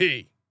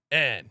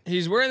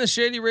 He's wearing the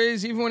Shady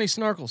Rays even when he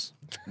snorkels.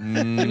 He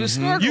was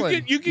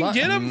snorkeling. You can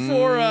get them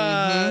for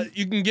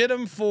you can get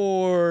them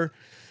for.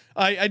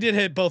 I did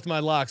hit both my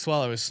locks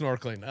while I was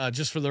snorkeling,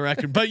 just for the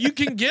record. But you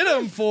can get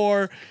them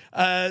for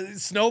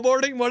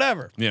snowboarding,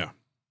 whatever. Yeah,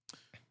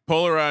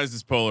 polarized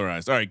is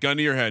polarized. All right, gun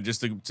to your head,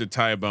 just to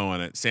tie a bow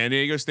on it. San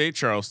Diego State,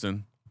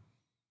 Charleston,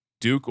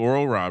 Duke,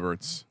 Oral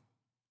Roberts,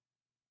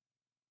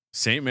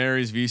 St.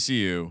 Mary's,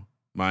 VCU,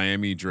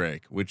 Miami,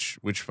 Drake. Which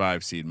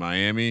 5 seed?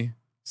 Miami,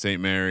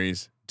 St.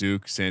 Mary's,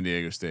 Duke, San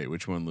Diego State.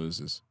 Which one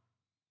loses?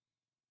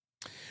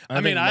 I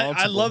mean,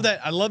 I love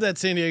that. I love that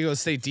San Diego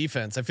State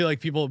defense. I feel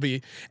like people will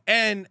be,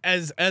 and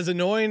as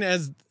annoying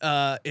as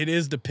it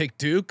is to pick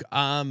Duke,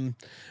 I'm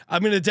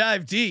going to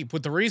dive deep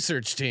with the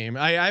research team.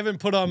 I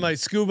haven't put on my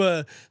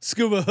scuba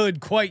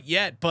hood quite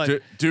yet,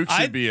 but Duke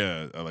should be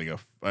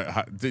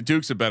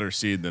Duke's a better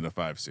seed than a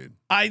 5 seed.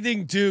 I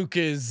think Duke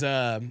is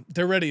they're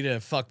ready to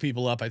fuck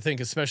people up. I think,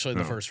 especially in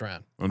the first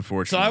round.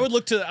 Unfortunately, so I would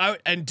look to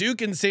and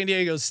Duke and San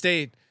Diego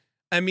State.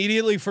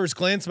 Immediately, first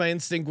glance, my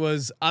instinct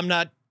was I'm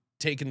not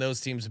taking those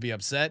teams to be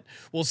upset.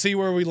 We'll see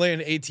where we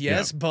land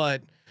ATS,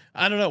 but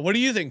I don't know. What do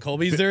you think,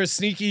 Colby? Is there a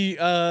sneaky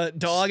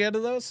dog out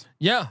of those?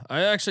 Yeah,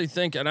 I actually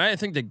think, and I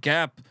think the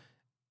gap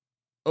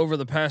over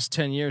the past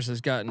 10 years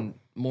has gotten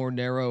more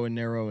narrow and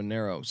narrow and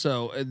narrow.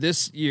 So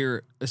this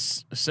year,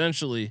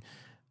 essentially,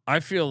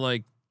 I feel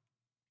like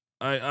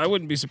I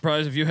wouldn't be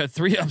surprised if you had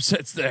 3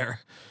 upsets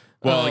there.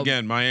 Well,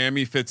 again,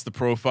 Miami fits the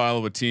profile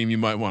of a team you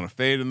might want to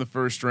fade in the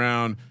first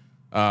round.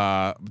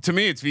 To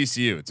me, it's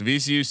VCU. It's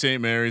VCU,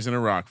 St. Mary's, in a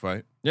rock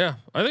fight. Yeah,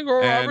 I think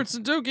Oral Roberts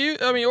and Duke.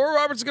 Oral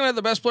Roberts is gonna have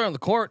the best player on the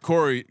court.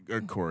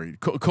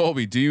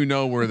 Colby, do you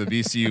know where the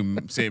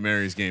VCU St.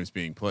 Mary's game's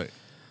being played?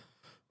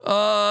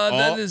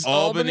 That is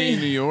Albany,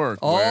 New York.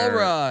 All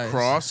right,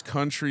 cross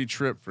country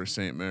trip for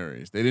St.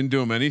 Mary's. They didn't do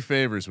them any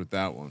favors with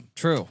that one.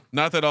 True.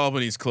 Not that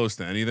Albany's close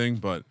to anything,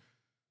 but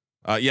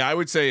yeah, I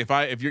would say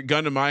if you're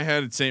gun to my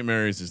head, it's St.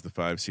 Mary's is the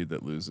 5 seed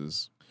that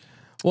loses.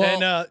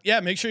 Well,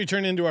 and make sure you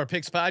turn into our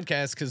picks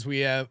podcast because we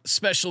have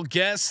special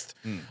guests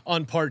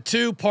on part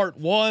 2. Part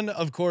 1,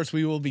 of course,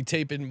 we will be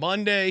taping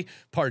Monday.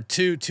 Part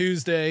 2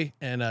 Tuesday,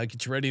 and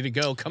get you ready to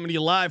go. Coming to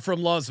you live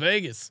from Las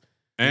Vegas.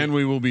 And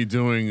we will be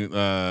doing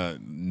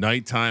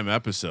nighttime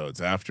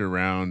episodes after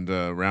round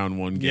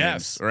 1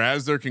 games, or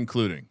as they're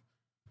concluding.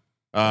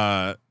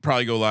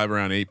 Probably go live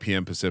around 8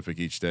 p.m. Pacific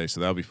each day, so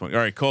that'll be fun. All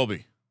right,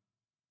 Colby.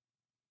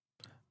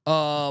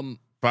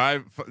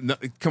 5. No,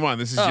 come on,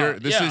 this is your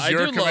I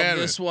do love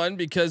this one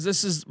because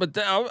this is. But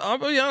I'll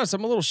be honest,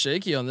 I'm a little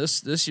shaky on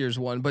this year's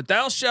one. But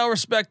thou shall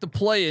respect the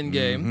play-in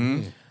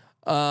game.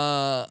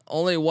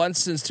 Only once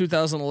since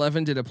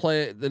 2011 did a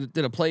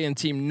play-in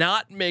team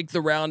not make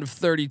the round of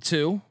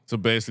 32. So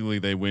basically,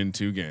 they win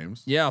 2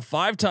 games. Yeah,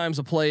 5 times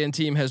a play-in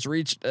team has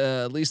reached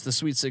at least the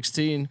Sweet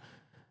 16.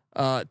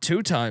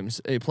 2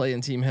 times a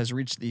play-in team has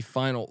reached the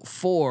Final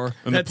Four.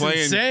 And that's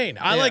insane.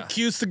 I like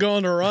Cuse to go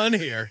on a run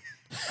here.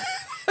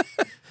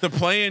 The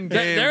play-in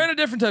game. They're in a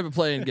different type of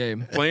play-in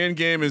game. Play-in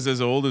game is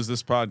as old as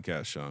this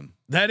podcast, Sean.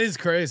 That is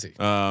crazy.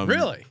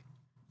 Really?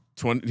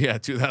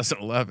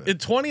 2011. In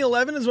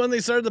 2011 is when they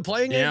started the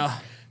playing game. Yeah.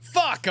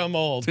 Fuck, I'm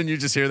old. Didn't you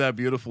just hear that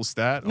beautiful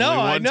stat? No,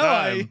 Only I one know.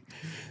 time.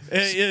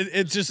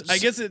 It's just. I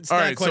guess it's all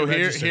not right. quite So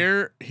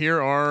registered.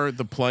 here are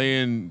the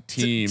play-in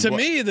teams. To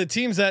me, the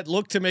teams that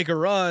look to make a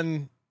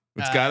run.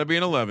 It's got to be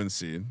an 11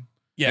 seed.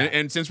 Yeah.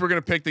 And since we're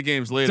gonna pick the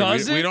games later,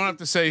 we don't have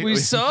to say we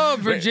saw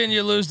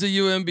Virginia lose to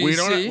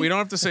UMBC. We don't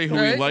have to say who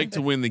we like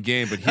to win the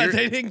game, but here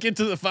they didn't get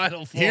to the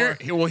Final Four.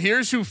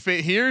 Here's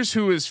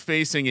who is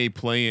facing a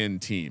play-in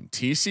team.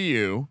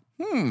 TCU.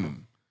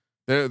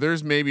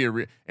 There's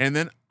maybe and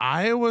then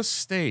Iowa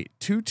State,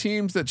 2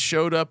 teams that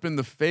showed up in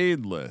the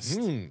fade list.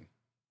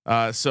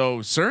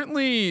 So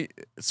certainly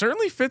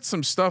fits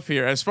some stuff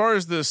here. As far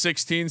as the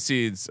 16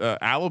 seeds,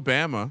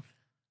 Alabama,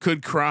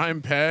 could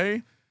crime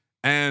pay,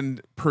 and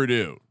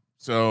Purdue.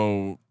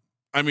 So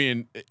I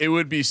mean, it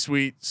would be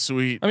sweet.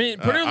 I mean,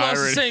 Purdue lost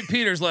to St.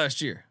 Peter's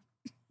last year.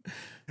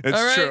 It's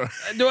all right. true.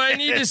 Do I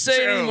need to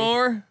say any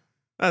more?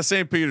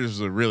 St. Peter's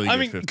was a really good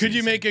 15 could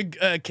you seed. make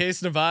a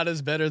case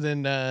Nevada's better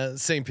than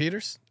St.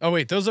 Peter's? Oh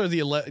wait, those are the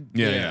 11.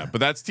 Yeah, but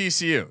that's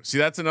TCU. See,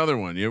 that's another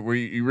one. Were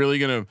you really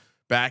gonna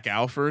back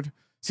Alfred?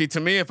 See, to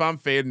me, if I'm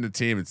fading the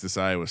team, it's this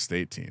Iowa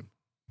State team.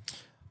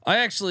 I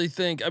actually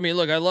think. I mean,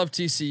 look, I love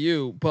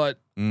TCU, but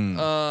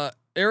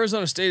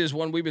Arizona State is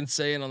one we've been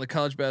saying on the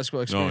college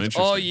basketball experience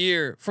all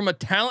year from a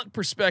talent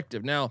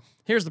perspective. Now,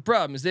 here's the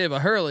problem: is they have a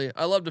Hurley.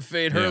 I love to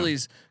fade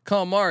Hurley's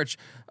come March,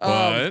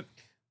 but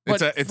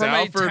it's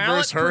Alfred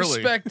versus Hurley.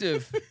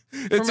 Perspective,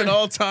 it's an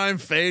all-time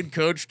fade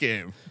coach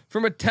game.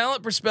 From a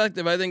talent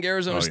perspective, I think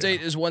Arizona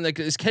State is one that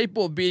is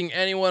capable of beating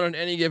anyone on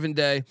any given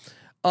day.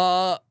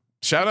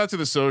 Shout out to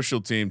the social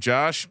team,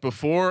 Josh.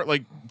 Before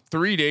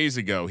 3 days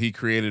ago, he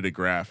created a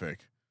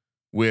graphic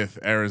with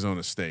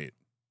Arizona State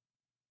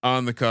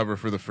on the cover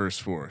for the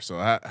first 4.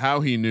 So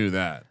how he knew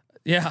that?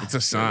 Yeah, it's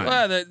a sign.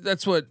 Well,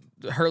 that's what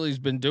Hurley's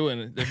been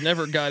doing. They've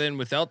never got in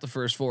without the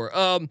first 4.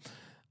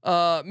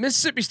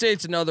 Mississippi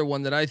State's another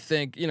one that I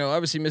think,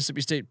 obviously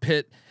Mississippi State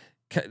Pitt.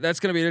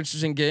 That's going to be an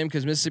interesting game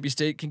because Mississippi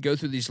State can go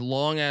through these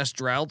long ass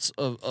droughts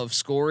of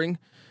scoring,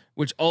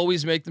 which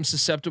always make them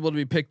susceptible to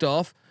be picked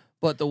off.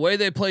 But the way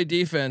they play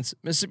defense,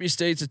 Mississippi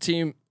State's a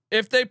team.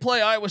 If they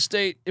play Iowa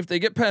State, if they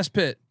get past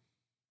Pitt,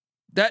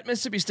 that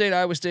Mississippi State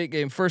Iowa State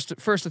game first to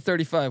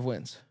 35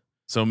 wins.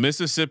 So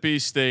Mississippi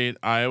State,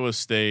 Iowa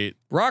State,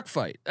 rock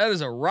fight. That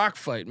is a rock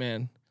fight,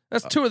 man.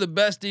 That's 2 of the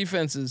best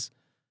defenses.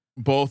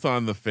 Both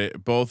on the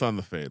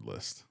fade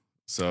list.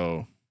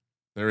 So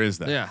there is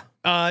that. Yeah.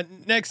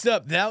 Next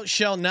up, thou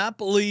shalt not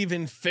believe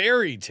in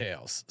fairy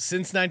tales.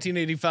 Since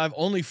 1985,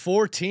 only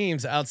 4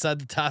 teams outside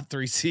the top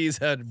 3 seeds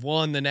had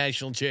won the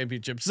national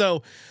championship.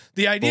 So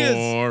the idea is,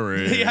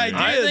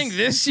 I think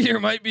this year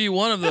might be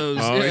one of those.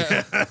 Oh,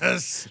 yeah.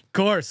 yes. Of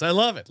course, I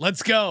love it.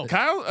 Let's go,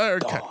 Kyle.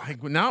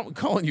 Now I'm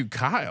calling you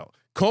Kyle.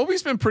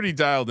 Colby's been pretty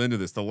dialed into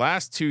this. The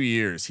last 2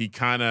 years, he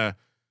kind of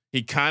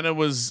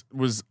was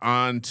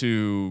on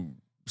to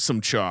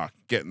some chalk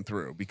getting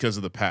through because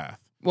of the path.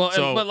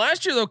 Well, but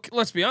last year though,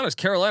 let's be honest,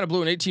 Carolina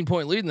blew an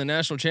 18-point lead in the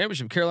national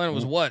championship. Carolina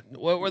was what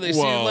were they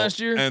seeded last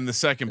year? And the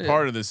second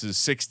part of this is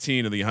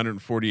 16 of the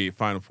 148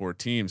 Final Four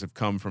teams have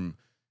come from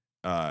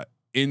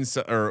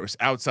inside or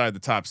outside the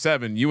top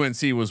 7.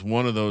 UNC was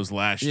one of those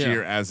last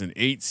year as an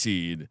 8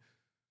 seed.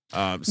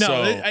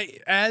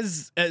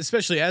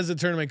 Especially as the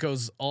tournament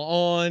goes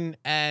on,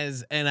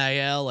 as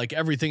NIL,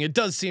 everything, it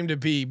does seem to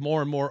be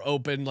more and more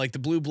open. Like the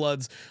Blue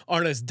Bloods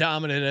aren't as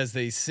dominant as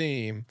they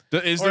seem.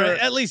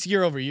 At least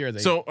year over year?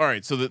 All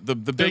right. So the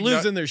they're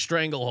losing their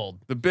stranglehold.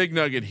 The big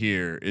nugget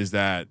here is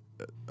that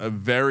a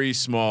very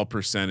small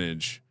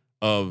percentage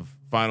of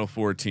Final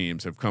Four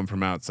teams have come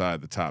from outside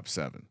the top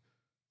 7.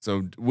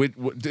 So,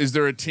 is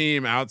there a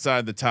team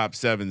outside the top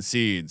 7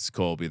 seeds,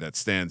 Colby, that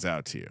stands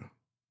out to you?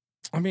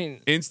 I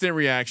mean, instant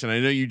reaction. I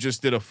know you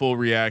just did a full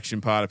reaction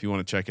pod. If you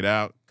want to check it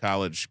out,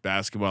 College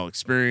Basketball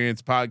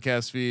Experience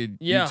podcast feed,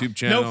 YouTube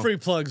channel. No free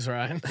plugs,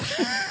 Ryan.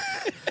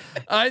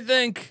 I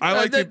think I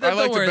like to.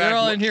 Don't worry, they're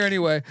all in here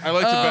anyway. I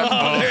like to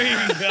back.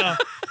 There you go.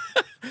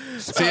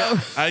 See,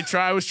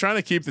 I was trying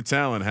to keep the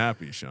talent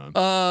happy, Sean.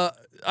 I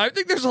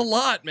think there's a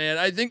lot, man.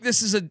 I think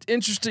this is an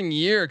interesting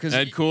year because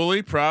Ed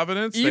Cooley,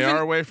 Providence, they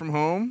are away from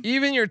home.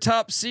 Even your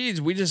top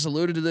seeds, we just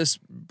alluded to this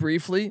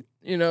briefly.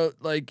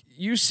 Like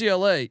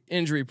UCLA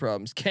injury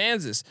problems,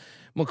 Kansas,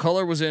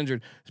 McCullough was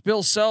injured.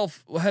 Bill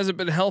Self hasn't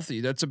been healthy.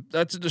 That's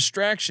a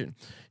distraction.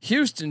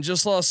 Houston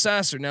just lost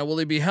Sasser. Now, will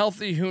he be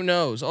healthy? Who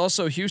knows?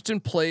 Also, Houston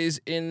plays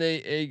in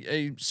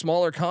a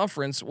smaller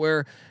conference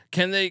where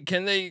can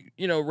they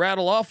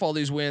rattle off all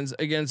these wins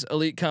against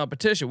elite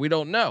competition? We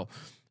don't know.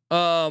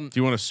 Do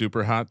you want a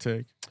super hot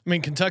take? I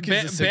mean,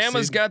 Kentucky's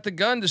Bama's got the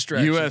gun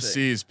distraction.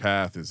 USC's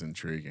path is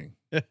intriguing.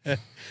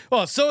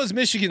 Well, so is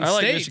Michigan State. I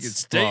like Michigan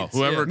State. Well,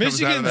 whoever comes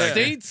Michigan out of that,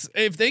 State's,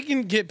 if they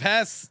can get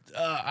past,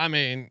 I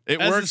mean,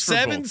 it as works a for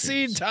 7 both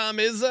seed, teams. Tom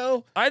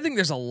Izzo. I think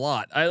there's a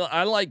lot.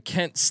 I like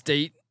Kent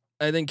State.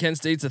 I think Kent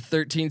State's a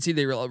 13 seed.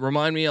 They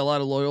remind me a lot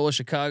of Loyola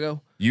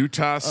Chicago.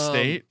 Utah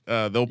State,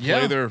 they'll play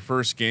yeah. their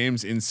first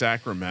games in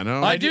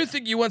Sacramento. I do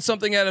think you want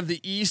something out of the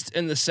East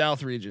and the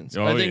South regions.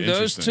 Oh, I think yeah,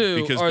 those interesting.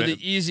 two Because are the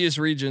easiest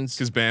regions.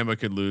 because Bama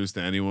could lose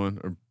to anyone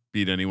or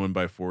beat anyone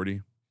by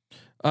 40,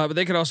 But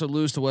they could also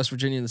lose to West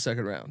Virginia in the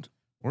second round.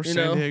 or You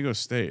San know? Diego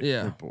State.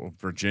 Yeah. Or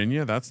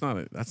Virginia. That's not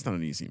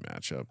an easy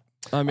matchup.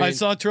 I mean, I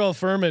saw Terrell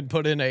Furman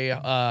put in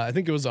I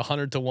think it was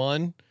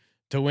 100-1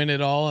 to win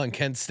it all on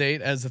Kent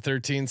State as the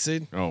 13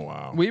 seed. Oh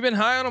wow. we've been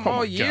high on them Oh all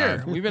my year.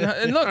 God. We've been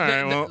and look. All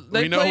right, well,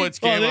 they we know played,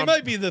 what's Well, game. they up-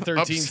 might be the 13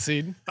 ups-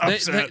 seed.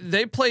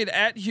 they played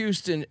at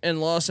Houston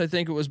and lost. I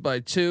think it was by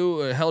 2.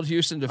 Held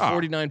Houston to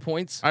 49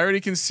 points. I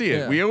already can see it.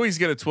 Yeah. We always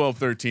get a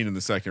 12-13 in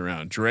the second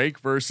round. Drake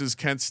versus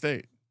Kent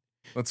State.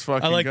 Let's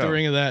fucking I like go. the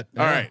ring of that.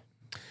 All right.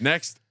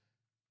 Next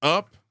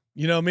up.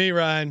 You know me,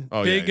 Ryan.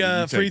 Oh, Big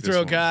yeah, you take free this throw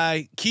one.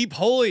 guy. Keep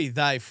holy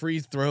thy free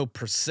throw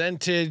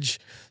percentage.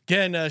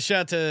 Again,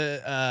 shout out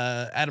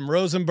to Adam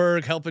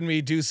Rosenberg helping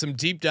me do some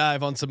deep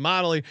dive on some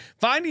modeling.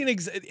 Finding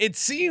it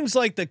seems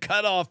like the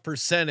cutoff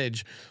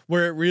percentage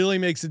where it really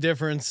makes a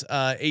difference.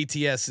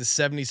 ATS is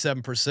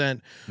 77%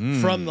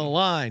 from the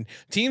line.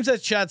 Teams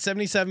that shot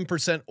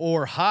 77%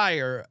 or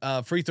higher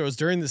free throws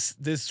during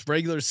this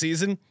regular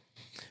season,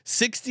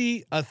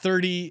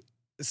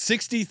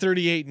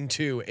 38 and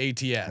 2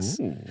 ATS.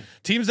 Ooh.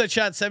 Teams that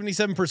shot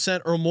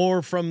 77% or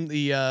more from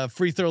the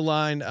free throw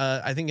line,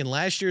 I think in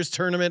last year's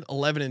tournament,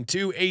 11 and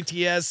 2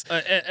 ATS.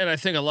 And I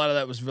think a lot of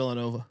that was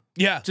Villanova.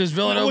 Yeah, Just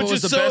Villanova Which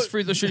was is the best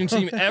free throw shooting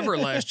team ever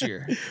last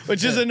year.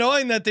 which is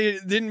annoying that they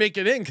didn't make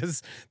it in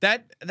because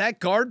that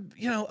guard,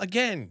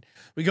 again,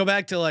 we go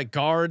back to like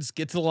guards,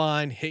 get to the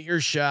line, hit your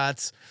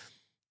shots.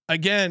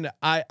 Again,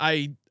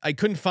 I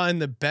couldn't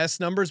find the best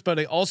numbers, but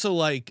I also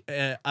like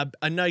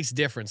a nice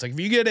difference. Like if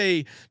you get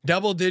a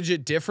double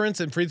digit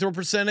difference in free throw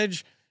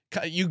percentage,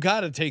 you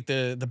got to take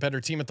the better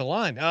team at the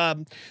line.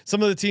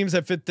 Some of the teams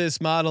that fit this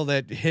model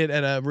that hit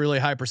at a really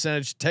high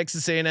percentage: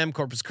 Texas A&M,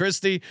 Corpus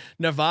Christi,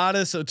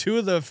 Nevada. So 2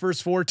 of the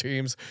first 4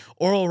 teams: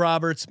 Oral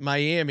Roberts,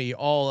 Miami,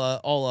 all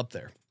up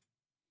there.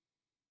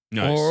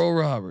 Nice. Oral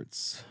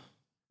Roberts.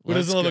 Who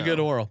doesn't love a go. good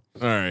Oral?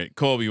 All right,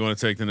 Colby, you want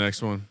to take the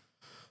next one?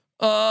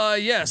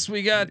 Yes,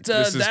 we got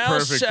This is thou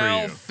perfect for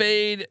shall you.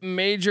 fade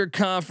major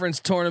conference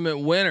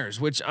tournament winners,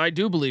 which I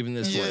do believe in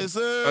this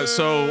one.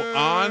 So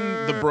on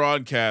the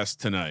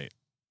broadcast tonight,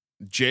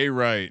 Jay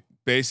Wright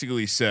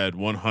basically said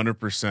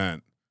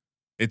 100%.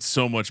 It's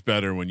so much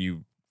better when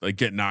you like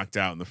get knocked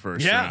out in the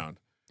first round.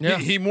 Yeah.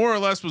 He more or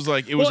less was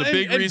like, it was Well, a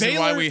big and reason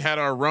why Baylor- we had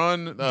our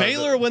run.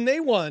 Baylor, when they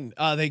won,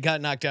 they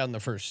got knocked out in the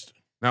first.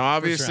 Now,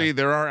 obviously, round.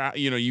 there are,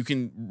 you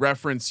can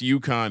reference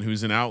UConn,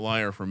 who's an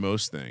outlier for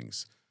most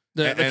things.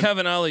 The And-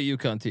 Kevin Ollie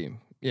UConn team.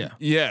 Yeah.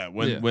 Yeah,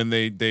 when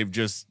they Jim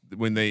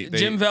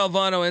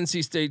Valvano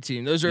NC State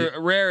team. Those are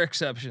rare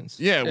exceptions.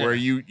 Yeah, where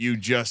you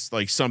just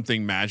like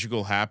something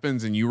magical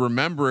happens and you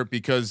remember it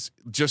because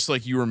just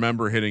like you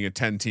remember hitting a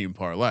 10-team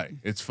parlay.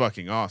 It's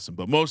fucking awesome.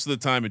 But most of the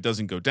time it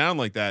doesn't go down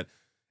like that.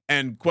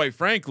 And quite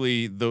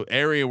frankly, the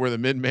area where the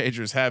mid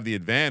majors have the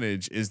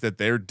advantage is that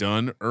they're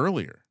done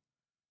earlier.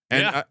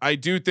 And I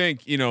do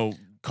think,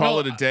 call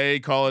it a day,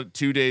 call it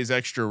 2 days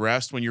extra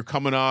rest when you're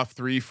coming off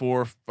 3,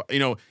 4,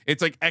 it's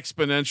like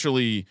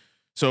exponentially.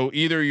 So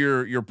either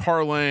you're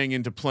parlaying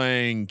into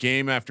playing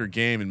game after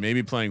game and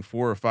maybe playing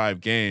 4 or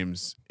 5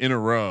 games in a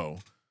row,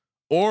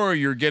 or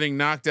you're getting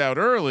knocked out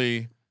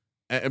early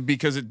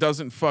because it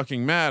doesn't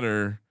fucking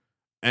matter.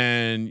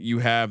 And you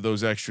have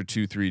those extra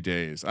 2-3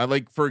 days. I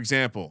like, for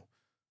example,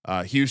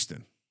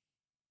 Houston,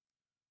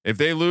 if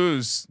they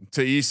lose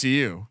to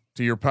ECU,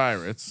 to your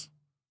Pirates,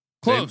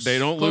 Close. They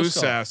don't Close lose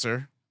call.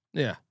 Sasser.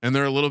 Yeah. And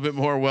they're a little bit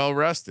more well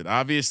rested,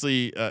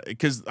 obviously,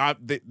 because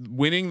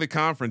winning the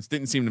conference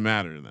didn't seem to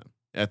matter to them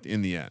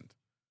in the end.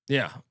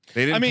 Yeah.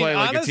 They didn't play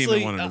like a team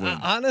that wanted to win.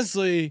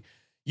 Honestly,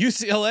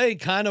 UCLA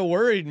kind of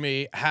worried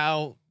me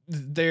how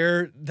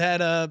they're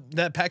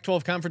that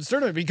Pac-12 conference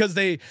tournament because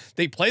they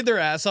played their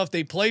ass off.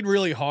 They played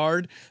really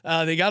hard.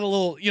 They got a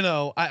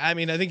little, I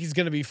mean, I think he's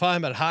going to be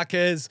fine, but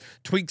Jaquez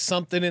tweaked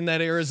something in that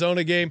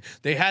Arizona game.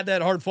 They had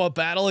that hard fought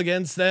battle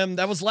against them.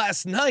 That was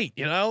last night,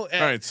 All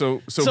right.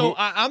 So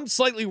I'm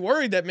slightly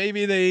worried that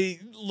maybe they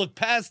look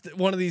past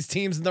one of these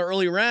teams in the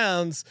early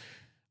rounds.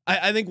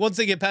 I think once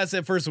they get past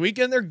that first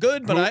weekend, they're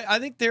good, but I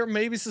think they're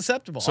maybe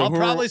susceptible. So I'll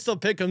probably still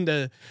pick them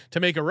to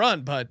make a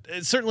run, but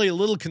it's certainly a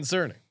little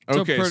concerning.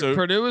 okay, So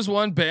Purdue is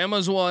one.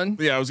 Bama's one.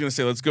 yeah, I was gonna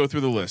say let's go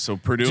through the list. So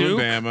Purdue Duke.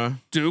 and Bama,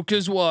 Duke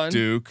is one.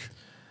 Duke,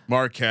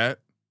 Marquette,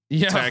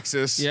 Yeah.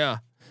 Texas. Yeah.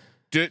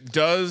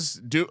 Does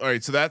Duke? All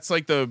right, so that's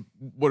like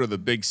what are the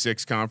big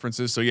 6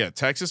 conferences? So yeah,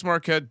 Texas,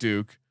 Marquette,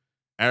 Duke,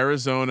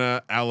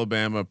 Arizona,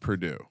 Alabama,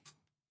 Purdue.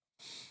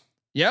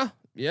 Yeah.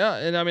 Yeah.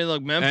 And I mean,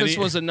 look, Memphis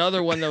was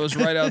another one that was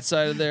right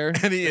outside of there.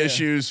 Any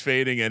issues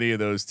fading any of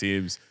those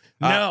teams?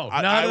 No,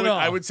 not at all.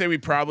 I would say we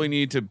probably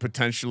need to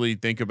potentially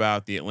think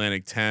about the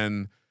Atlantic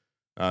 10.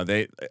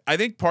 I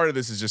think part of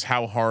this is just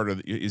how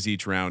hard is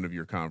each round of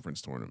your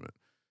conference tournament.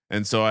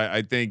 And so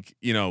I think,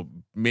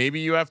 maybe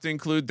you have to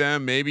include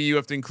them. Maybe you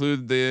have to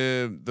include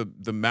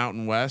the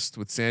Mountain West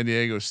with San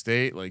Diego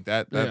State like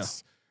that.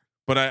 That's,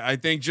 but I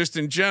think just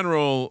in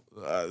general,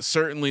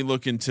 certainly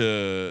looking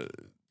to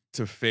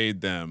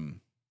fade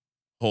them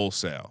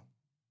wholesale,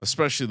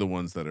 especially the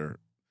ones that are.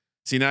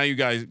 See, now you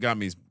guys got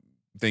me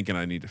thinking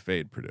I need to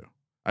fade Purdue.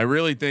 I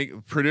really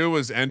think Purdue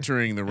was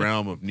entering the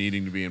realm of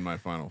needing to be in my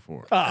Final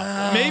Four.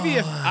 Maybe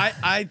if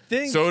I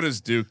think so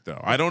does Duke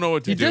though. I don't know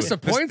what to do. He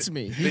disappoints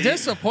me. He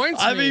disappoints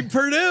me. I mean,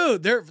 Purdue,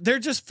 they're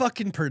just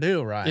fucking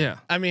Purdue, right? Yeah.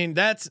 I mean,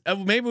 that's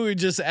maybe we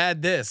just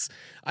add this.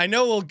 I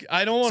know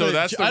I don't want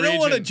to. I don't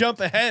want to jump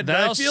ahead, but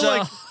I feel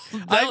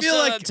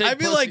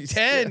like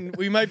 10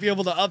 we might be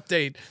able to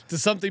update to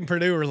something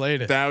Purdue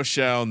related. Thou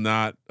shall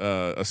not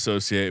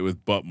associate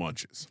with butt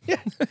munches. Yeah.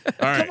 All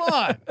right. Come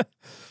on.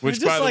 Which,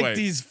 just by the like way,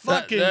 these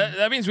fucking.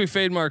 That means we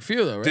fade Mark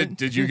Few, though, right?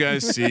 Did you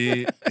guys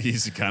see?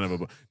 He's kind of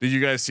a. Did you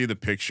guys see the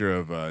picture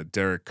of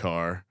Derek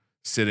Carr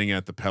sitting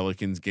at the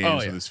Pelicans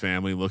games with his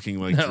family,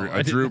 looking like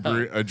a Drew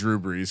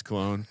Brees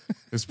clone?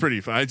 It's pretty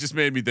fun. It just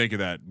made me think of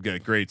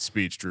that great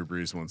speech Drew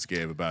Brees once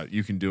gave about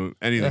you can do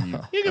anything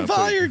you can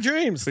follow your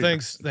dreams.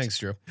 Thanks,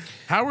 Drew.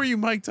 How were you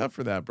mic'd up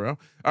for that, bro?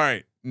 All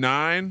right,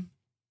 9.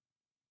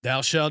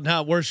 Thou shalt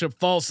not worship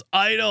false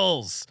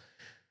idols.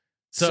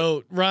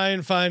 So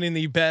Ryan finding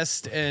the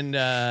best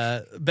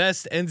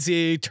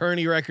NCAA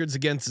tourney records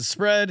against the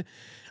spread.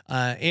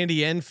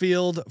 Andy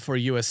Enfield for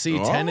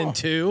USC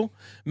 10-2.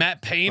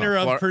 Matt Painter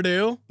of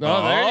Purdue.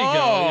 Oh, there you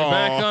go. You're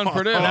back on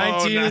Purdue.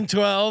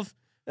 19-12.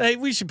 Hey,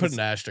 we should put an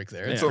asterisk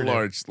there. It's a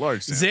large sample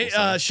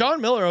size.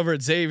 Sean Miller over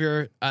at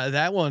Xavier.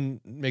 That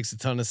one makes a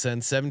ton of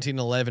sense.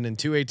 17-11 and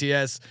 2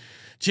 ATS.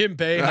 Jim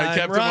Boeheim. I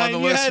kept Ryan, him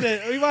on the list.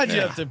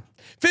 You have to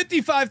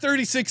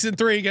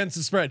 55-36-3 against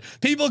the spread.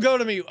 People go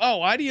to me, oh,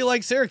 why do you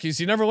like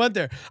Syracuse? You never went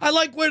there. I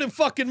like winning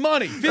fucking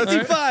money.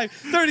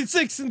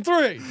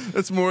 55-36-3.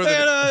 That's more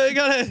than you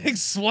gotta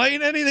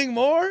explain anything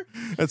more.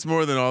 That's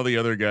more than all the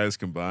other guys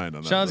combined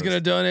on that. Sean's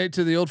gonna donate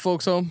to the old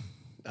folks home.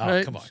 Oh,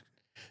 right? Come on.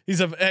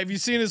 Have you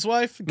seen his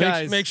wife?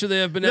 Guys, make sure they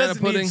have banana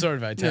pudding. Sort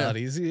of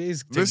vitality. Yeah.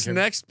 He's this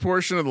next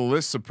portion of the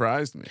list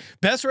surprised me.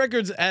 Best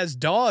records as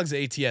dogs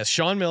ATS.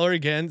 Sean Miller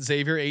again,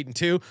 Xavier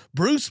 8-2.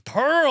 Bruce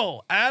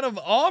Pearl out of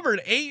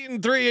Auburn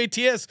 8-3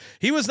 ATS.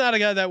 He was not a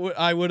guy that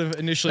I would have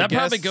initially. That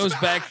probably goes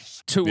back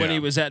to when he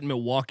was at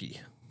Milwaukee.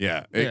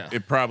 Yeah,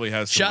 it probably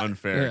has some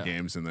unfair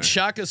games in there.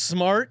 Shaka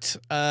Smart,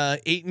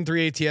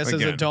 8-3 ATS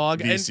as a dog.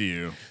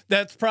 VCU. And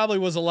that probably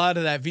was a lot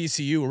of that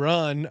VCU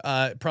run.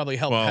 Probably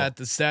helped pat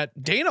the stat.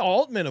 Dana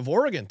Altman of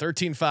Oregon,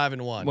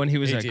 13-5-1 when he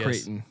was ATS. at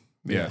Creighton.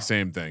 Yeah,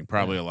 same thing.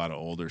 Probably a lot of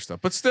older stuff,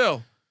 but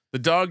still, the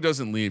dog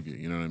doesn't leave you.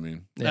 You know what I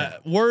mean? Yeah.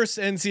 Worst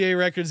NCAA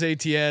records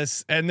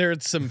ATS, and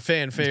there's some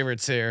fan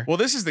favorites here. Well,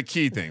 this is the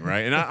key thing,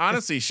 right? And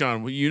honestly,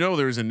 Sean,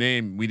 there was a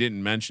name we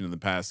didn't mention in the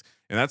past,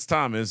 and that's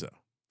Tom Izzo,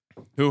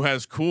 who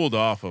has cooled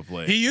off of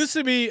late. He used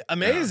to be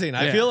amazing.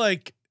 I feel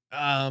like,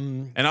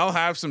 and I'll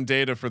have some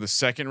data for the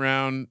second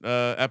round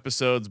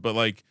episodes, but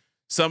like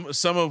some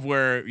of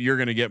where you're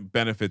going to get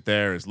benefit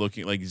there is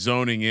looking like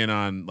zoning in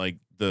on like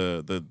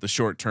the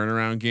short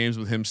turnaround games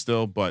with him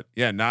still, but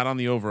yeah, not on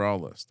the overall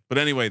list. But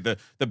anyway, the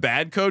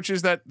bad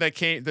coaches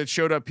that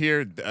showed up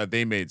here,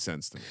 they made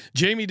sense to me.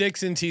 Jamie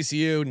Dixon,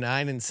 TCU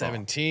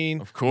 9-17.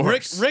 Of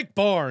course, Rick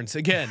Barnes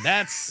again.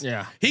 That's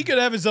he could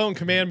have his own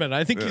commandment.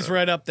 I think he's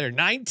right up there.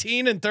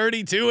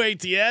 19-32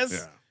 ATS.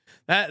 Yeah.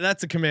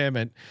 That's a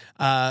commandment.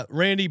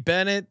 Randy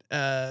Bennett,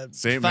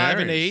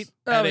 5-8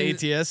 at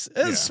ATS. It's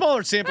a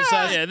smaller sample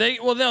size. Yeah,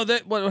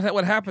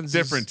 what happens?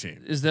 Different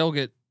team is they'll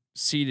get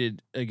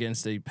seeded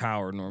against a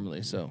power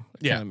normally, so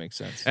it kind of makes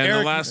sense. And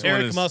the last one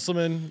is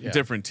Musselman,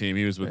 different team.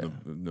 He was with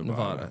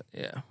Nevada.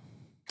 Yeah.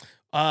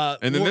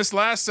 And then this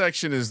last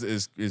section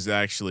is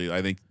actually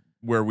I think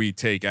where we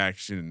take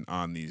action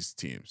on these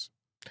teams.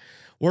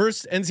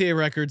 Worst NCAA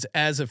records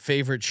as a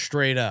favorite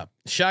straight up.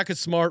 Shaka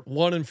Smart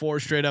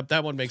 1-4 straight up.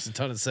 That one makes a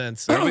ton of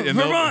sense.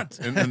 Vermont.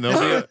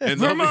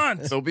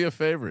 They'll be a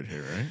favorite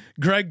here, right?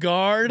 Greg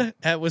Gard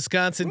at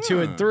Wisconsin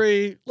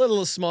 2-3.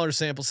 Little smaller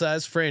sample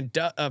size. Fran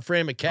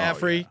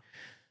McCaffrey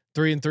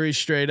 3-3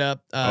 straight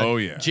up.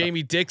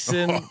 Jamie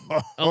Dixon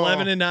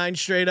 11-9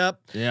 straight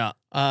up. Yeah.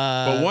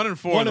 But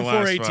 1-4 in the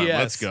last ATS. round.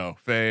 Let's go.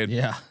 Fade.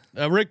 Yeah.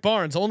 Rick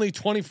Barnes only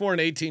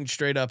 24-18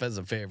 straight up as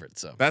a favorite.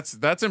 So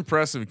that's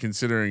impressive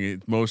considering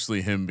it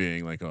mostly him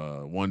being like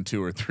a 1,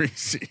 2, or 3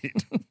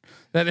 seed.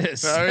 That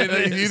is. I mean,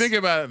 if you think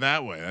about it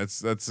that way,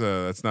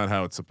 that's not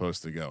how it's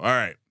supposed to go. All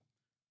right,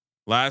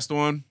 last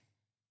one.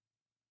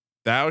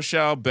 Thou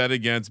shalt bet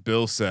against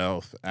Bill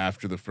Self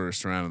after the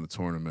first round of the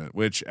tournament.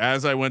 Which,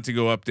 as I went to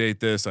go update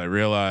this, I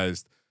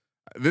realized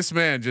this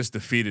man just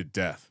defeated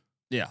death.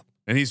 Yeah,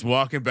 and he's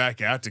walking back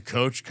out to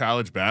coach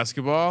college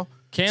basketball.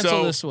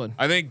 Cancel this one.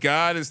 I think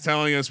God is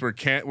telling us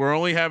we're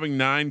only having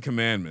 9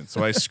 commandments.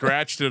 So I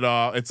scratched it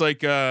all. It's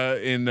like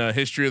in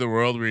History of the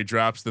World where he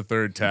drops the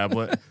 3rd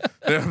tablet.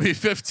 There'll be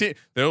 15.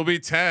 There'll be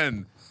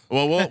 10.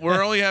 Well,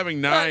 we're only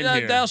having 9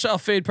 here. Thou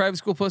shalt fade private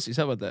school pussies.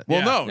 How about that?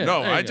 Well,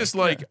 no. I just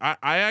like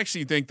I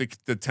actually think the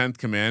 10th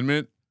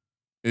commandment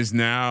is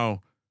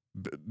now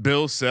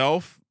Bill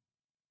Self,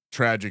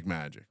 tragic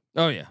magic.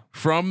 Oh yeah.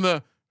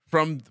 From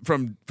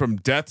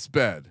death's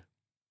bed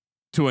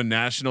to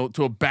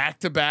a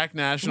back-to-back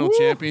national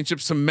championship,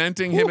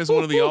 cementing him as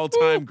one of the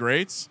all-time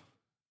greats.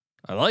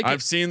 I like it.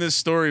 I've seen this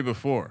story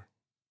before.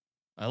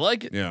 I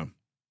like it. Yeah.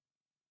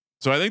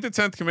 So I think the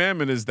 10th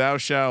commandment is thou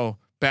shalt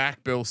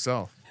back Bill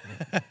Self.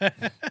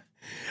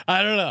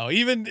 I don't know.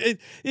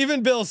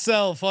 Even Bill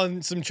Self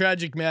on some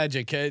tragic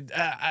magic. I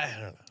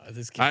don't know.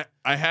 This kid.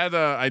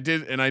 I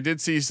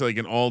did see like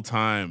an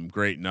all-time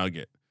great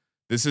nugget.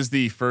 This is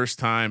the first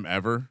time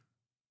ever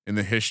in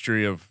the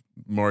history of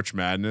March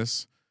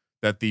Madness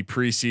that the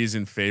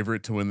preseason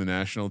favorite to win the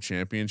national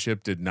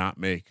championship did not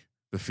make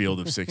the field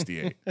of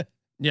 68.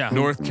 Yeah.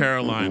 North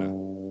Carolina.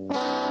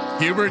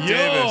 Hubert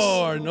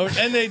Davis.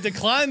 And they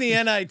decline the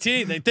NIT.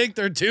 They think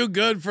they're too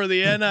good for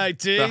the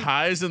NIT. The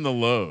highs and the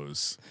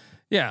lows.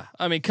 Yeah.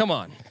 I mean, come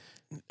on.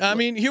 I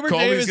mean, Hubert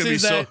Davis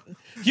is that.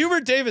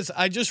 Hubert Davis.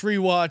 I just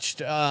rewatched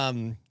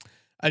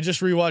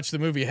the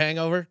movie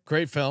Hangover.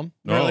 Great film.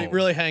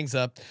 Really hangs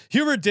up.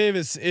 Hubert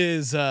Davis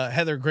is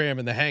Heather Graham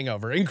in The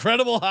Hangover.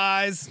 Incredible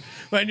highs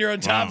when you're on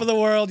top of the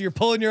world, you're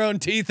pulling your own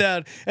teeth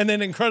out, and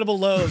then incredible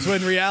lows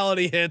when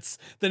reality hits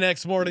the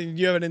next morning.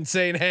 You have an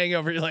insane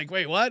hangover. You're like,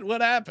 wait, what?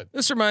 What happened?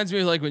 This reminds me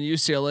of like when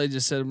UCLA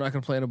just said, "I'm not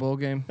going to play in a bowl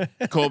game."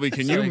 Colby,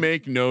 can you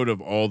make note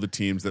of all the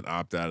teams that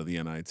opt out of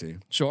the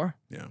NIT? Sure.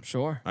 Yeah.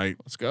 Sure.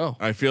 Let's go.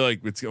 I feel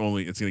like it's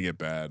going to get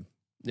bad.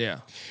 Yeah.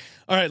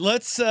 All right,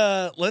 let's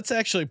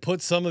actually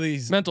put some of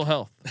these mental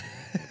health.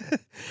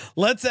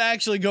 Let's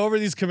actually go over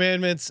these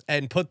commandments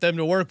and put them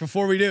to work.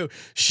 Before we do,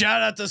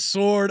 shout out to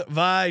Sword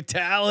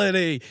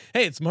Vitality.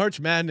 Hey, it's March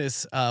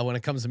Madness when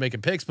it comes to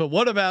making picks, but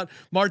what about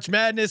March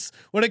Madness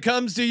when it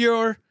comes to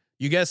you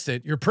guessed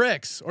it, your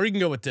pricks, or you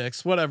can go with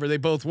dicks, whatever. They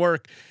both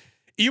work.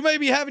 You may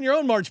be having your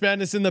own March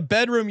Madness in the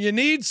bedroom. You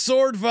need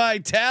Sword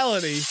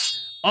Vitality.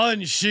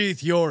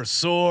 Unsheath your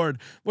sword.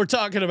 We're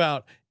talking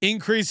about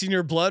increasing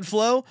your blood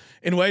flow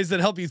in ways that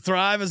help you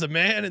thrive as a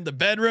man in the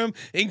bedroom,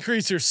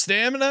 increase your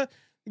stamina.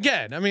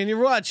 Again, I mean, you're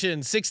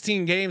watching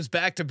 16 games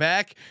back to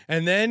back,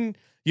 and then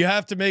you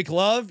have to make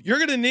love. You're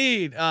going to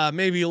need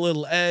maybe a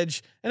little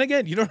edge. And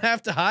again, you don't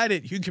have to hide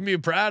it. You can be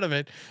proud of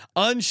it.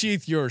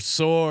 Unsheath your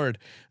sword.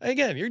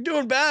 Again, you're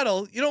doing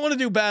battle. You don't want to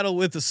do battle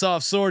with a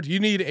soft sword. You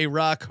need a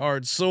rock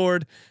hard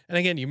sword. And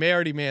again, you may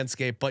already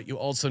manscape, but you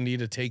also need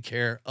to take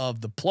care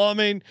of the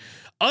plumbing.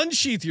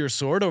 Unsheath your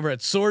sword over at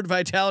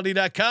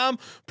swordvitality.com.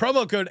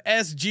 Promo code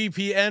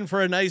SGPN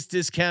for a nice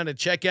discount at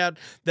checkout.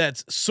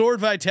 That's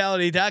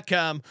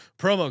swordvitality.com.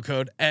 Promo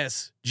code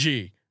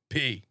SGPN.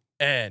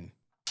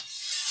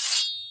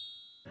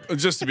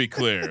 Just to be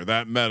clear,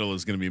 that metal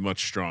is going to be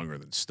much stronger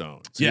than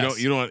stone. So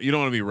yes. You don't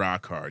want to be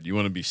rock hard. You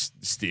want to be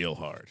steel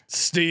hard.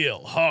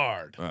 Steel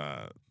hard.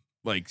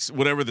 Like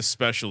whatever the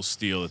special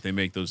steel that they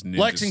make those ninjas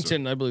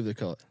Lexington, I believe they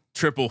call it.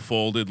 Triple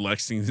folded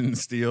Lexington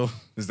steel.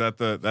 Is that's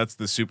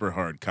the super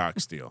hard cock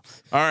steel.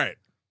 All right.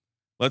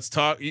 Let's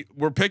talk.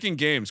 We're picking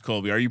games,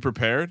 Colby. Are you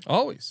prepared?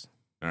 Always.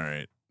 All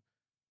right.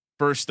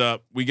 First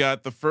up, we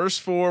got the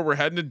first 4. We're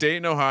heading to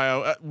Dayton,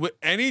 Ohio.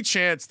 Any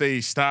chance they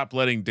stop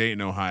letting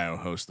Dayton, Ohio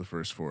host the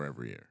first 4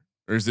 every year?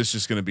 Or is this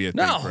just going to be a thing?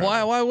 No,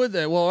 forever? why would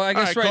they? Well, I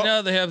guess right cool.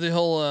 now they have the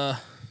whole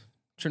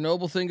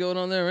Chernobyl thing going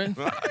on there, right?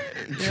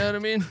 You know what I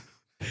mean?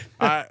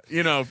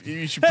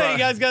 You should. Hey, you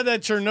guys got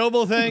that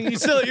Chernobyl thing?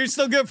 You're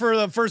still good for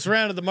the first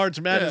round of the March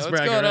Madness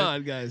bracket. What's going right?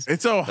 on, guys?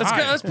 It's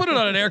Ohio. Let's put it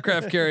on an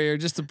aircraft carrier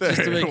just to make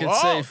it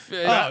safe.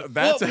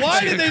 Why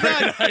did they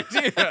not?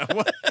 Idea.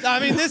 I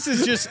mean, this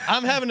is just.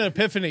 I'm having an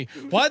epiphany.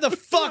 Why the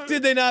fuck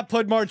did they not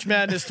put March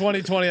Madness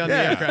 2020 on the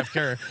aircraft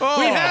carrier?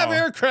 We have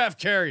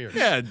aircraft carriers.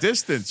 Yeah,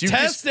 distance. You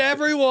test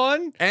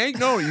everyone.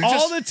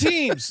 All the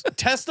teams.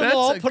 Test them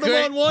all. Put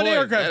them on one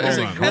aircraft That is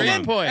carrier. a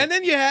great point. And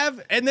then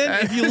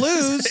if you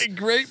lose,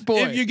 great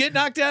point. if you get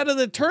knocked out of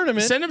the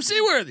tournament, send them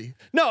seaworthy.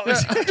 No,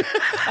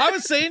 I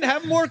was saying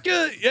have them work.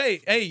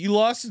 Hey, you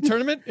lost the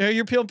tournament.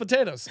 You're peeling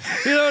potatoes.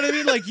 You know what I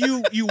mean? Like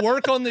you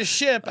work on the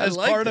ship as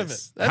part of it.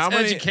 That's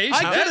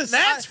education.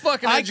 That's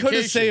fucking I education. could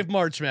have saved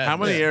March Madness. How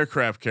many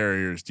aircraft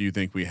carriers do you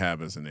think we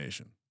have as a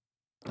nation?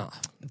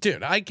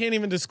 Dude, I can't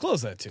even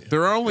disclose that to you.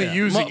 They're only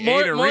using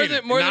 8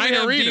 arenas. More than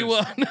 9 arenas.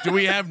 D1. Do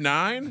we have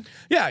 9?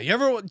 Yeah,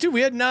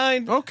 we had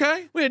 9.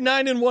 Okay, we had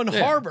 9 in one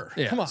harbor.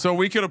 Yeah. Come on. So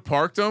we could have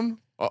parked them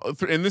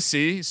in the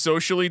sea,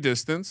 socially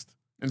distanced,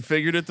 and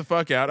figured it the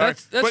fuck out.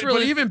 That's but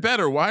really even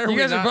better. Why are you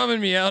we? guys not, are bumming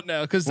me out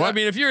now? Because I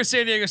mean, if you're a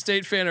San Diego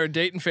State fan or a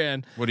Dayton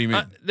fan, what do you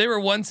mean? They were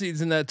 1 seeds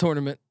in that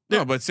tournament.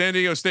 No, but San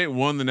Diego State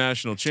won the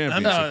national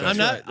championship.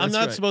 I'm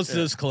not supposed to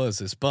disclose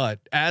this, but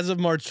as of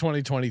March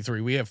 2023,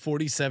 we have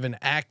 47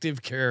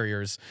 active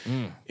carriers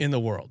in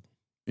the world.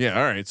 Yeah,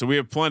 all right. So we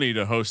have plenty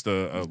to host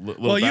a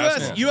little. Well,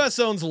 US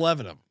owns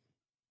 11 of them.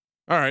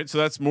 All right, so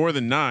that's more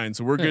than 9.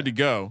 So we're good to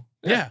go.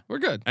 Yeah, we're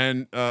good.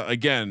 And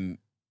again,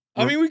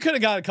 I mean, we could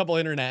have got a couple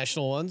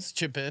international ones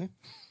chip in.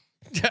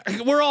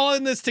 We're all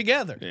in this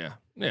together. Yeah,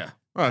 yeah.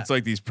 Well, it's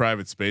like these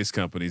private space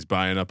companies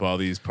buying up all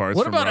these parts.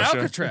 What from about Russia.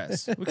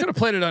 Alcatraz? We could have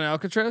played it on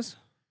Alcatraz.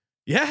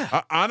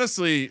 Yeah,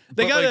 honestly,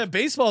 they got a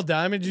baseball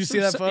diamond. Did you see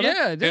that photo?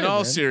 Yeah, I did, in all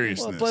man.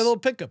 seriousness, Well, play a little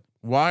pickup.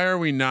 why are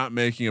we not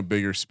making a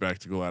bigger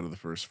spectacle out of the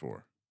first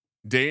 4?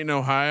 Dayton,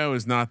 Ohio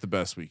is not the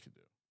best we could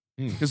do.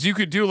 Because you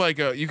could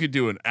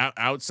do an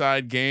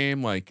outside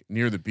game like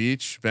near the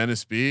beach,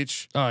 Venice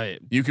Beach. Oh, yeah.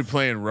 You could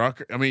play in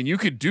Rucker. I mean, you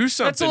could do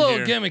something. That's a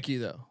little here. gimmicky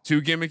though.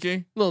 Too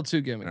gimmicky. A little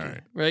too gimmicky. All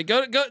right. Right.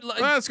 Go. Well,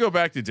 let's go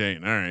back to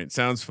Dayton. All right,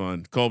 sounds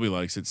fun. Colby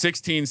likes it.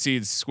 16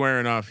 seeds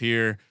squaring off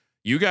here.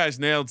 You guys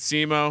nailed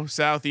SEMO,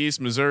 Southeast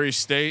Missouri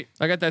State.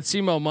 I got that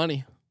SEMO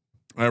money.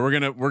 All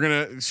right, we're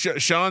gonna.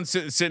 Sean's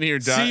sitting here.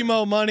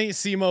 SEMO money,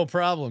 SEMO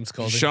problems.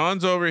 Colby.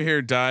 Sean's over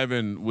here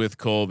diving with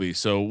Colby.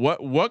 So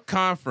what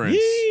conference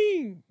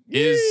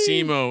is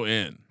SEMO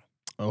in?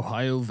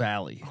 Ohio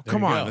Valley. Oh,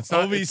 come on, it's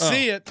not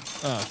OVC it.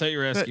 Oh, I thought you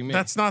were asking me.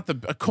 That's not the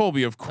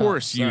Colby. Of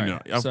course you know.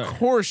 Of Sorry.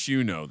 course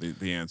you know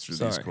the answer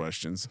to these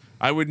questions.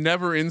 I would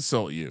never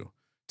insult you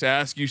to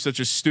ask you such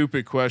a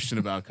stupid question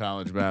about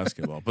college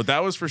basketball. But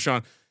that was for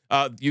Sean.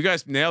 You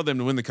guys nailed them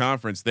to win the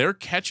conference. They're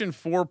catching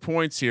 4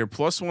 points here,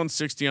 plus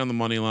 160 on the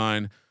money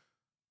line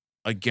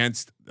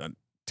against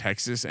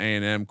Texas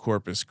A&M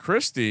Corpus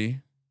Christi,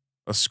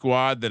 a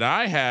squad that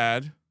I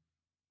had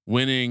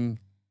winning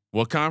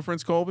what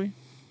conference, Colby?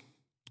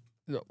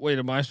 Wait,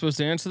 am I supposed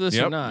to answer this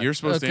or not? You're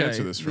supposed to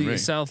answer this for me.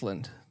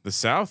 Southland. The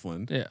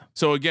Southland. Yeah.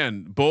 So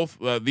again, both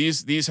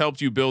these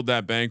helped you build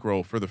that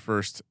bankroll for the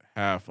first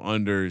half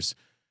unders.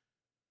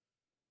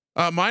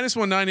 Minus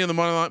 190 on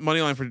the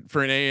money line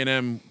for an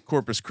A&M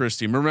Corpus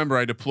Christi. Remember,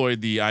 I deployed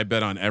the I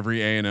bet on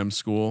every A&M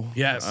school.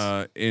 Yes.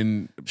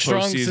 In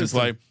Strong postseason system.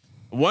 play.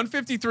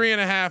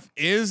 153.5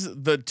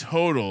 is the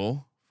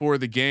total for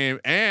the game,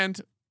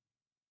 and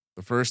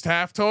the first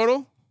half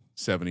total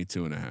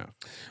 72.5.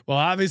 Well,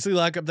 obviously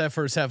lock up that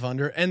first half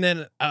under, and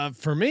then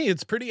for me,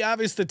 it's pretty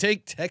obvious to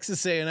take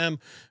Texas A&M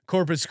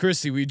Corpus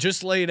Christi. We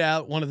just laid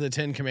out one of the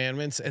 10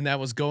 commandments, and that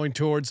was going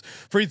towards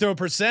free throw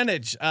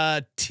percentage.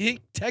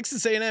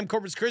 Texas A&M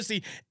Corpus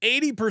Christi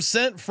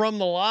 80% from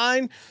the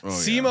line.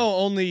 SEMO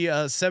only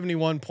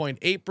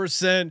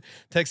 71.8%.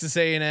 Texas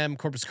A&M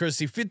Corpus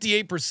Christi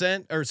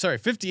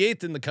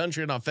 58% in the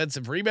country in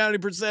offensive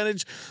rebounding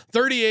percentage.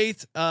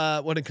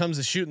 38th when it comes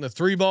to shooting the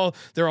 3 ball.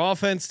 Their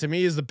offense to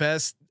me is the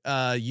best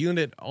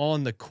unit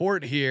on the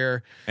court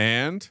here,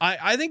 and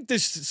I think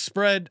this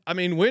spread. I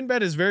mean,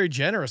 WinBet is very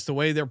generous the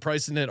way they're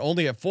pricing it,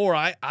 only at 4.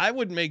 I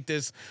would make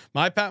this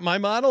my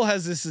model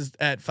has this is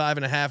at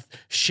 5.5,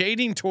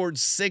 shading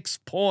towards 6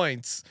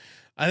 points.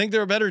 I think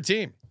they're a better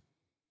team.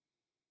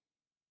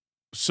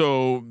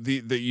 So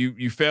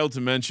you failed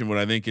to mention what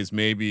I think is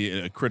maybe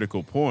a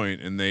critical point,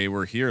 and they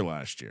were here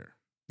last year.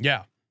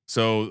 Yeah.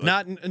 So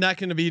not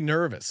going to be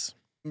nervous.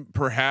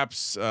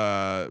 Perhaps.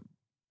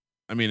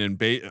 I mean,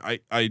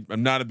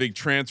 I'm not a big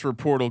transfer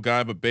portal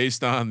guy, but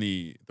based on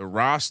the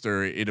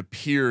roster, it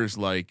appears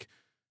like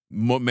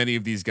many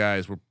of these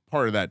guys were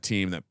part of that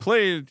team that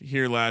played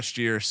here last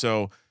year.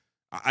 So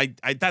I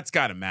that's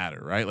got to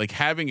matter, right? Like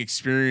having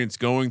experience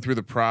going through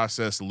the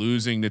process,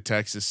 losing to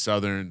Texas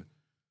Southern.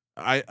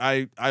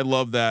 I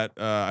love that.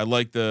 I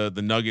like the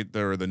nugget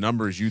there, or the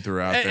numbers you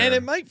threw out there, and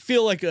it might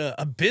feel like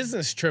a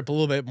business trip a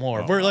little bit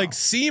more. Where like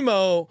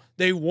SEMO,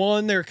 they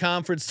won their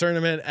conference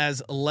tournament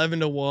as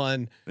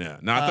 11-1. Yeah,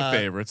 not the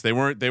favorites. They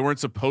weren't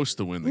supposed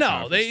to win.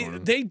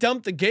 They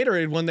dumped the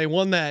Gatorade when they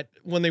won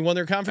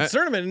their conference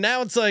tournament, and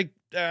now it's like,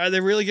 are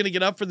they really going to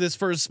get up for this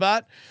first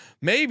spot?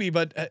 Maybe,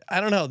 but I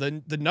don't know.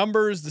 The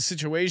numbers, the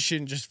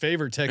situation just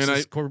favor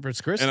Texas Corpus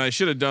Christi. And I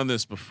should have done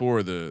this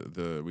before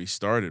we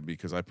started,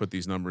 because I put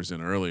these numbers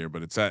in earlier,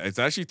 but it's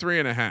actually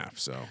 3.5.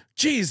 So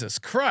Jesus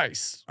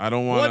Christ, I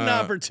don't want. What an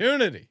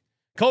opportunity,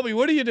 Colby.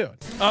 What are you doing?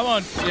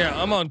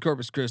 I'm on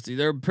Corpus Christi.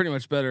 They're pretty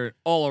much better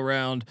all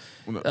around.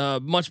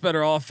 Much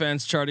better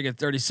offense, charting at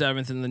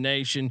 37th in the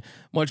nation.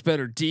 Much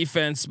better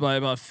defense by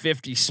about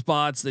 50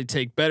 spots. They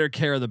take better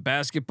care of the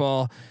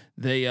basketball.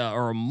 They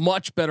are a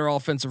much better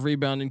offensive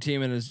rebounding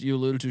team, and as you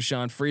alluded to,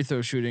 Sean, free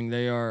throw shooting,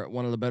 they are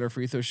one of the better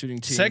free throw shooting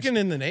teams. Second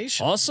in the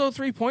nation. Also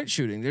 3-point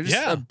shooting. They're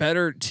just a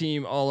better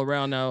team all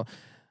around now.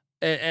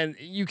 And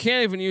you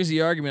can't even use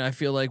the argument, I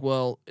feel like,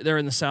 well, they're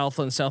in the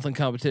Southland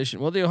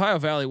competition. Well, the Ohio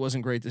Valley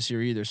wasn't great this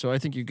year either. So I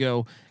think you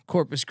go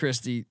Corpus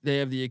Christi. They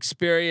have the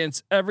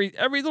experience. Every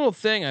little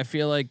thing I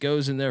feel like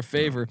goes in their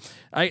favor.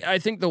 I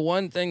think the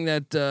one thing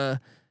that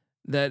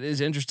is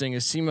interesting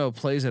is SEMO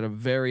plays at a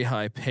very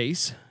high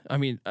pace. I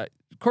mean,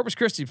 Corpus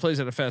Christi plays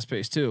at a fast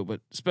pace too, but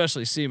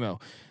especially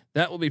SEMO.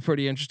 That will be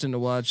pretty interesting to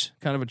watch.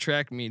 Kind of a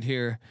track meet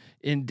here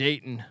in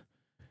Dayton.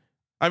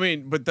 I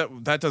mean, but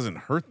that doesn't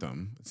hurt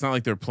them. It's not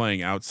like they're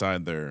playing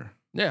outside their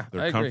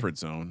comfort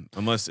zone.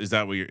 Unless is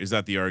that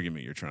the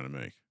argument you're trying to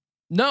make?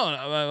 No,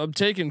 I'm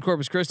taking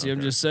Corpus Christi. Okay.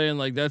 I'm just saying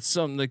like that's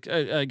something like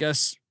I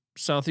guess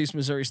Southeast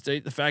Missouri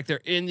State. The fact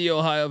they're in the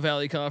Ohio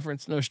Valley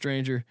Conference, no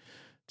stranger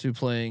to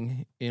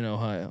playing in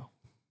Ohio.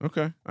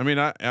 Okay. I mean,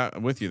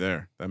 I'm with you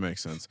there. That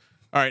makes sense.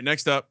 All right.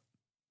 Next up,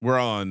 we're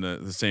all on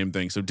the same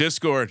thing. So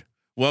Discord,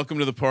 welcome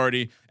to the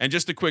party. And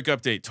just a quick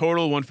update: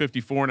 total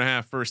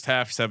 154.5, first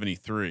half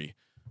 73.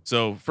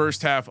 So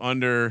first half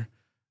under.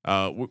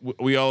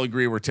 We all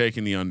agree we're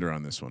taking the under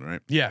on this one,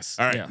 right? Yes.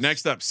 All right. Yes.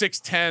 Next up,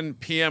 6:10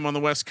 p.m. on the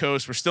West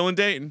Coast. We're still in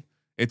Dayton.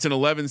 It's an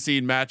 11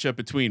 seed matchup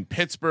between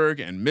Pittsburgh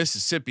and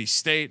Mississippi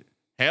State.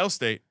 Hail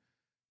State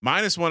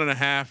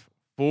 -1.5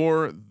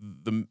 for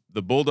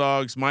the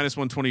Bulldogs.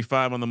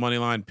 -125 on the money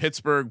line.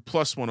 Pittsburgh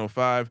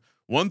 +105.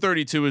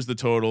 132 is the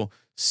total.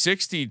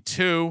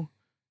 62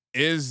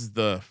 is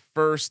the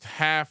first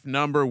half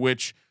number,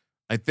 which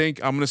I think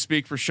I'm going to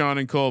speak for Sean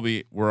and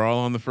Colby. We're all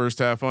on the first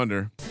half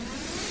under.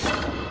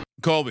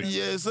 Colby.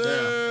 Yes,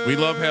 sir. We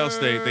love Hail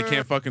State. They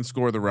can't fucking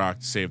score the rock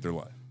to save their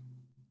life.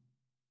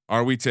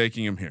 Are we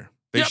taking him here?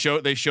 They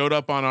showed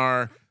up on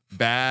our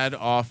bad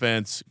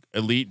offense,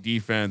 elite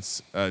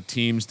defense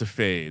teams to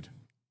fade.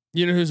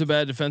 You know who's a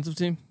bad defensive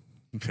team?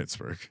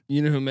 Pittsburgh.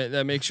 You know who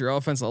that makes your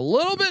offense a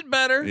little bit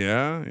better.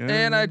 Yeah.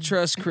 And I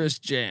trust Chris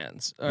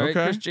Jans. All right,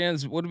 Okay. Chris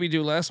Jans. What did we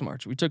do last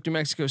March? We took New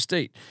Mexico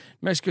State.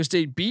 New Mexico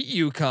State beat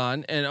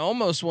UConn and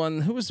almost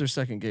won. Who was their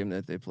second game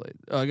that they played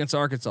against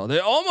Arkansas? They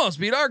almost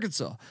beat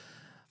Arkansas.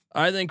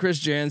 I think Chris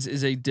Jans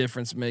is a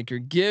difference maker.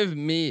 Give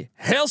me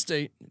Hail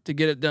State to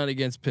get it done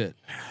against Pitt.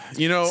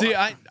 You know, see,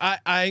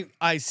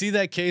 I see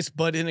that case,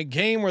 but in a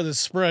game where the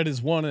spread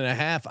is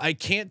 1.5, I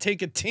can't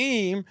take a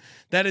team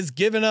that has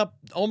given up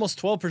almost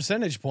 12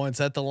 percentage points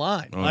at the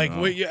line.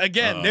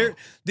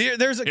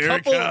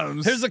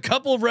 There's a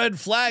couple red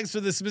flags for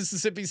this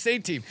Mississippi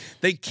State team.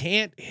 They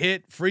can't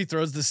hit free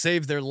throws to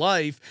save their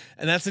life,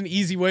 and that's an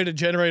easy way to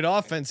generate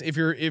offense if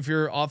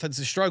your offense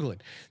is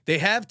struggling. They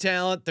have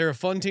talent. They're a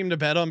fun team to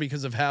bet on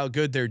because of how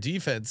good their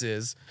defense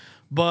is,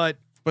 but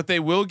they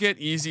will get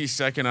easy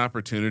second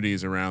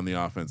opportunities around the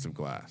offensive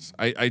glass.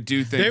 I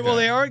do think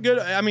they are good.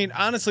 I mean,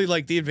 honestly,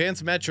 like the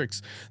advanced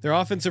metrics, their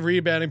offensive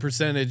rebounding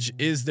percentage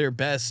is their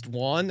best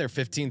one. They're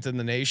 15th in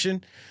the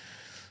nation.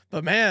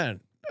 But man,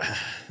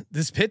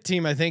 this Pitt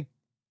team, I think,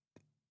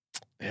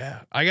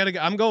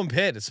 I'm going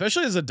Pitt,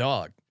 especially as a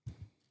dog.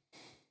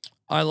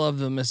 I love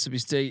the Mississippi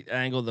State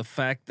angle. The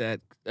fact that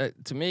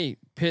to me,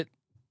 Pitt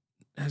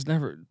has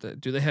never.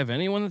 Do they have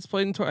anyone that's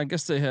played in tour? I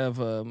guess they have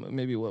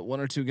maybe one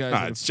or two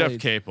guys. It's Jeff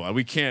Capel.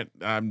 We can't.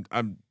 I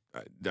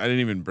didn't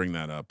even bring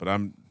that up, but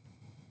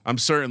I'm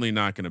certainly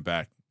not going to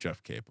back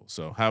Jeff Capel.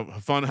 So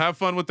have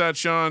fun with that,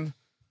 Sean.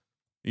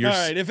 All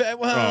right.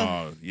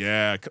 Oh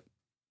yeah.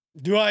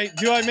 Do I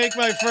make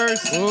my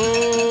first?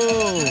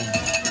 Ooh.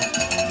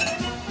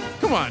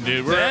 Come on,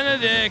 dude.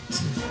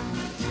 Benedict.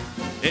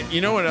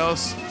 You know what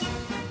else?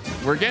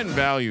 We're getting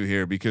value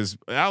here because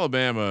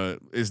Alabama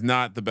is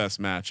not the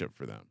best matchup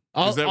for them.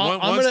 I'm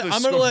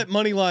gonna let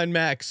Moneyline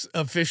Max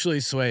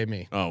officially sway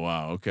me. Oh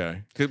wow,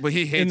 okay. But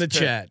he hates in the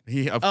Pitt.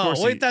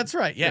 chat. That's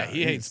right. Yeah,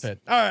 he hates Pitt.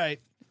 All right,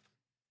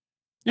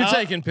 you're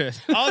taking Pitt.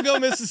 I'll go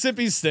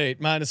Mississippi State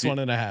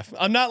 -1.5.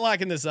 I'm not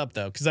locking this up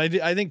though because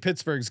I think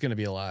Pittsburgh's going to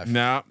be alive.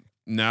 Now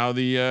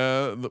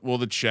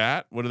the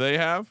chat. What do they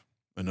have?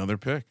 Another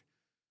pick.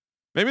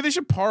 Maybe they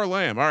should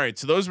parlay them. All right,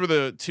 so those were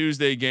the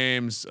Tuesday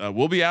games.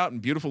 We'll be out in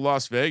beautiful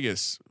Las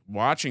Vegas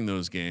watching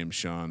those games,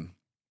 Sean,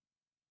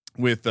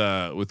 with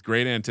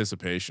great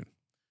anticipation.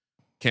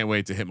 Can't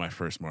wait to hit my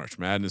first March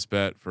Madness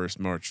bet. First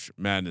March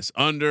Madness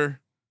under.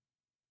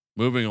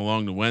 Moving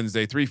along to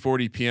Wednesday,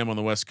 3:40 p.m. on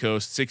the West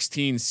Coast.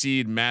 16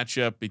 seed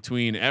matchup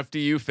between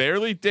FDU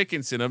Fairleigh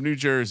Dickinson of New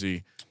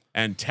Jersey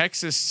and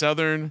Texas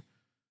Southern.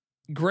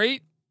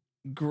 Great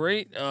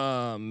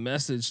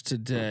message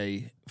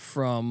today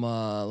from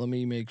let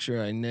me make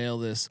sure I nail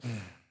this.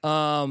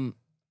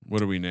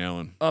 What are we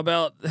nailing?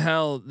 About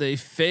how they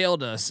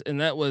failed us,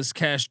 and that was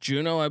Cash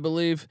Juno, I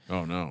believe.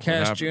 Oh no,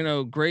 Cash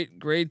Juno,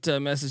 great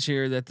message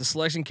here that the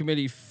selection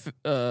committee,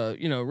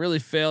 really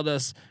failed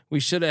us. We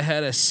should have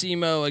had a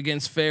SEMO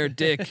against Fair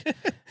Dick.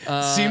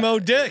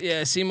 SEMO Dick.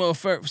 Yeah, Seymour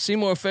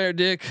Fair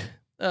Dick.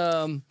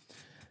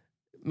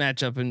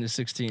 Matchup in the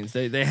 16s.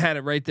 They had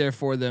it right there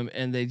for them,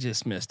 and they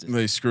just missed it.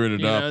 They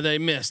screwed it up. They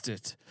missed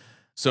it.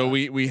 So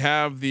we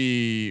have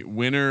the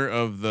winner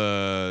of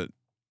the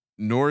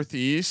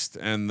Northeast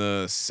and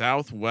the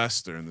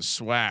Southwestern, the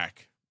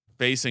SWAC,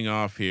 facing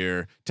off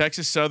here.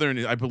 Texas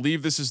Southern, I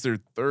believe this is their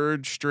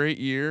third straight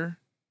year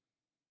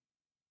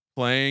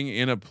playing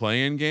in a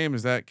play-in game.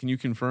 Can you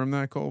confirm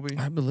that, Colby?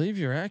 I believe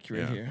you're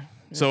accurate here.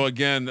 Yeah. So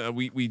again,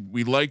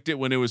 we liked it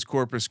when it was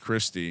Corpus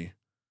Christi.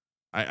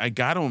 I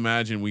got to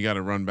imagine we got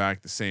to run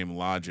back the same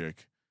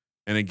logic.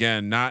 And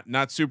again,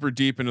 not super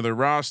deep into the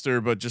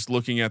roster, but just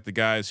looking at the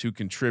guys who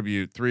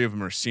contribute. 3 of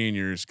them are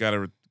seniors.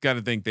 Got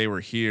to think they were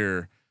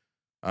here.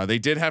 They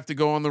did have to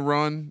go on the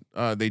run.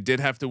 They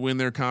did have to win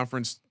their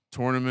conference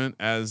tournament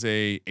as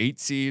a 8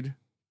 seed.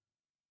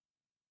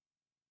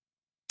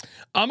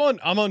 I'm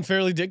on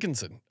Fairleigh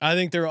Dickinson. I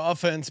think their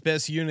offense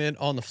best unit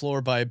on the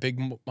floor by a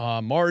big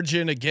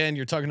margin. Again,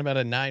 you're talking about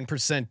a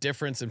 9%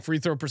 difference in free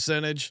throw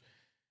percentage.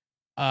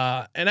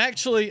 And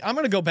actually, I'm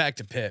going to go back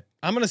to Pitt.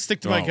 I'm going to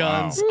stick to my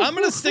guns. Wow. I'm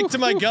going to stick to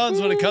my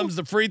guns when it comes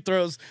to free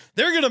throws.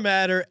 They're going to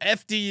matter.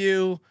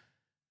 FDU,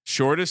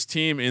 shortest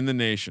team in the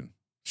nation,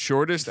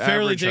 shortest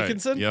Fairleigh average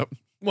Dickinson. Height. Yep.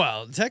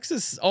 Well,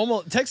 Texas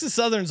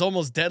Southern's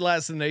almost dead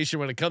last in the nation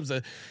when it comes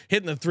to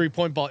hitting the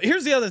 3-point ball.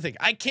 Here's the other thing: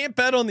 I can't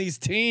bet on these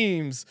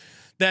teams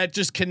that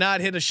just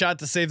cannot hit a shot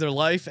to save their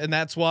life, and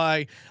that's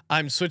why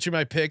I'm switching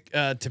my pick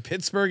to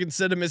Pittsburgh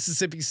instead of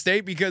Mississippi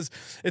State, because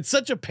it's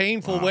such a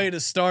painful way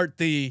to start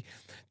the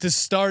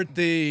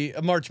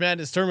March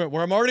Madness tournament,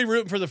 where I'm already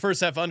rooting for the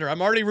first half under.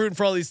 I'm already rooting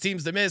for all these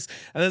teams to miss,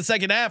 and then the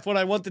second half, when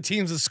I want the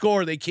teams to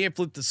score, they can't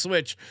flip the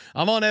switch.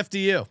 I'm on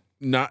FDU.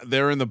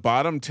 They're in the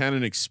bottom 10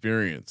 in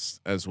experience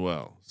as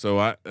well.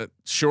 So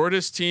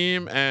shortest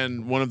team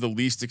and one of the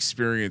least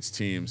experienced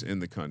teams in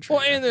the country.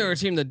 Well, and they're a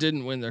team that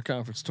didn't win their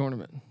conference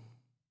tournament.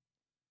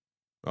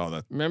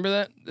 Oh, remember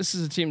that? This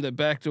is a team that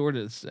backdoored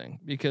this thing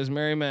because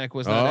Mary Mac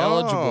was not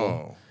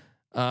eligible.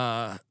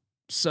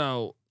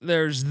 So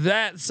there's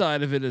that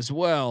side of it as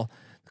well.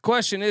 The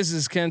question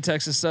is can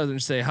Texas Southern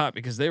stay hot,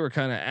 because they were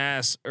kind of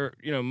ass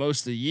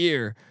most of the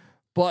year,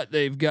 but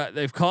they've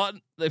caught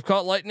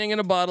lightning in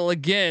a bottle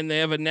again. They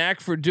have a knack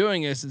for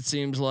doing this. It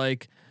seems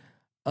like.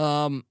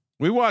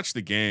 We watched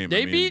the game.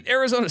 They beat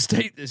Arizona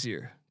State this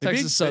year.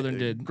 Texas Southern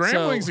did.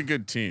 Grambling's a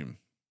good team.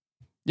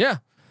 Yeah.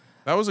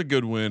 That was a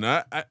good win.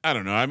 I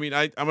don't know. I mean,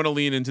 I'm going to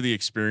lean into the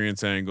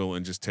experience angle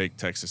and just take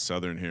Texas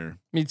Southern here.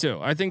 Me too.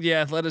 I think the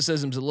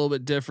athleticism is a little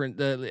bit different.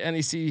 The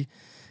NEC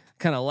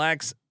kind of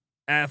lacks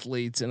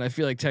athletes, and I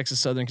feel like Texas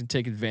Southern can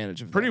take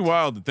advantage of it. Pretty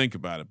wild to think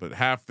about it, but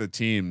half the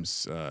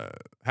teams,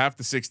 half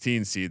the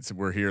 16 seeds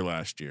were here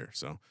last year.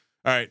 So, all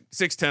right,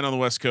 6-10 on the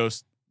West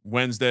Coast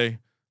Wednesday.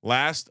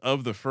 Last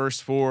of the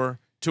first 4,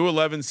 2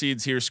 11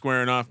 seeds here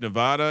squaring off: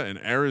 Nevada and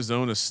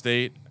Arizona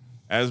State.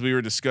 As we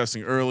were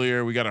discussing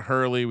earlier, we got a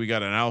Hurley, we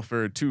got an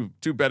Alford, two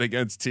bet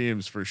against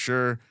teams for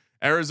sure.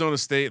 Arizona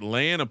State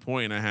laying a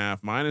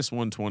 .5,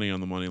 -120 on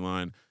the money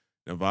line.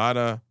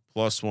 Nevada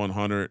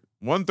 +100,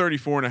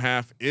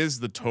 134.5 is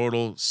the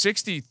total.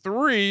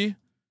 63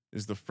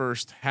 is the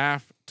first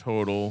half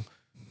total.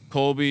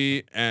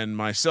 Colby and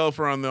myself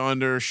are on the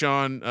under.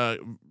 Sean,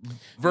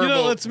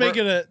 verbal. Let's make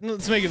it a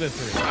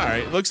 3. All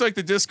right, looks like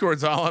the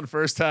Discord's all on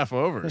first half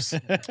overs.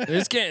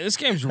 This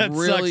game's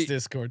really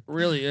Discord,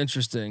 really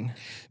interesting.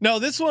 No,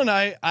 this one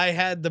I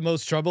had the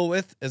most trouble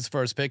with as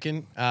far as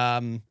picking,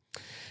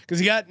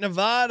 because you got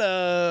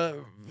Nevada.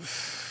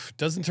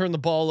 Doesn't turn the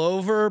ball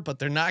over, but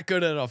they're not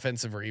good at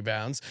offensive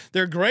rebounds.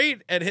 They're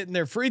great at hitting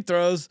their free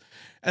throws.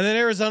 And then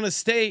Arizona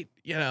State,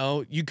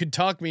 you could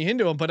talk me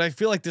into them, but I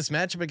feel like this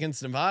matchup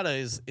against Nevada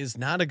is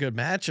not a good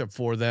matchup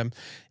for them.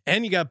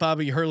 And you got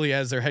Bobby Hurley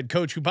as their head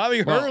coach,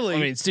 Hurley. I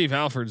mean, Steve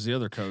Halford's the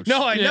other coach.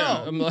 No, I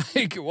know. I'm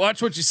like,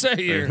 watch what you say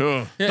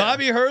here. Yeah.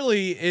 Bobby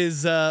Hurley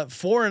is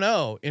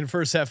 4-0 in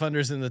first half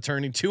unders in the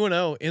tourney,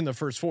 2-0 in the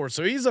first 4.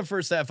 So he's a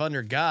first half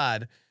under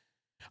god.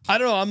 I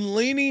don't know. I'm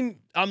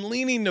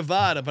leaning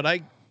Nevada, but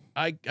I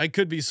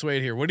could be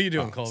swayed here. What are you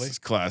doing, Colby? It's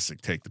classic.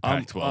 Take the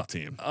Pac-12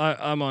 team.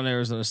 I'm on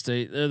Arizona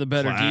State. They're the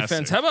better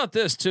defense. How about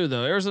this too,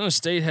 though? Arizona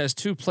State has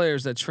 2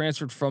 players that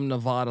transferred from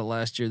Nevada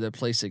last year that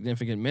play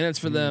significant minutes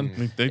for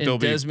them. In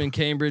Desmond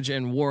Cambridge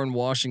and Warren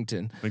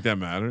Washington. Think that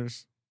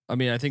matters? I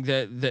mean, I think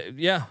that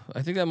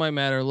I think that might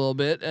matter a little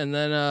bit. And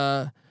then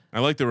I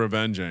like the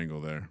revenge angle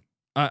there.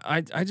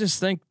 I just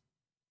think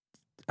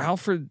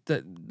Alfred,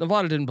 that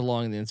Nevada didn't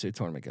belong in the NCAA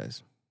tournament,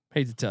 guys.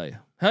 Hate to tell you.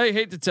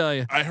 Hate to tell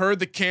you. I heard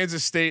the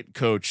Kansas State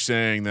coach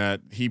saying that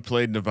he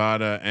played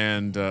Nevada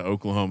and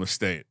Oklahoma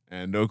State,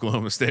 and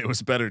Oklahoma State was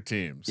a better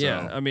team. So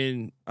yeah, I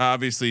mean,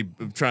 obviously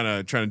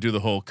trying to do the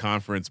whole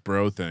conference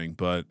bro thing,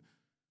 but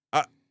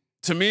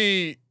to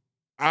me,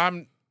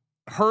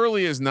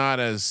 Hurley is not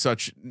as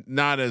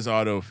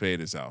auto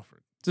fade as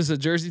Alfred. Is this a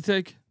Jersey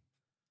take?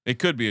 It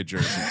could be a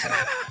Jersey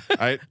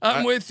take.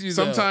 I'm with you.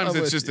 Sometimes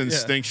it's just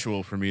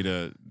instinctual for me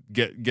to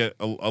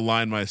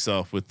align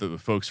myself with the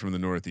folks from the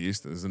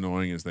Northeast, as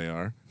annoying as they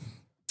are.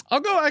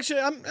 I'll go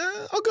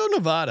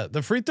Nevada.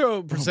 The free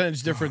throw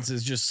percentage difference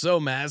is just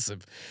so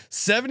massive.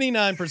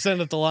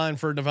 79% at the line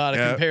for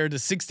Nevada compared to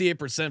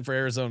 68% for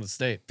Arizona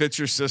State. Fits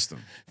your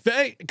system.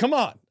 Hey, come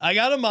on. I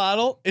got a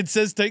model. It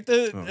says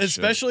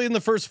especially in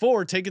the first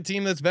 4, take a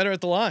team that's better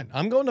at the line.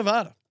 I'm going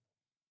Nevada.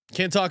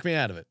 Can't talk me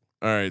out of it.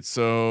 All right.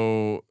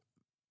 So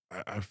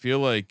I feel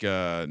like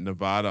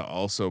Nevada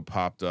also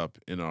popped up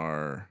in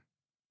our.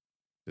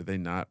 Did they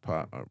not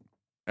pop?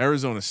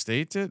 Arizona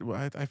State did.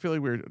 Well, I feel like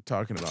we were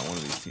talking about one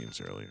of these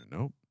teams earlier.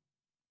 Nope.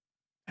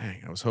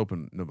 Dang, I was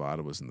hoping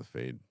Nevada was in the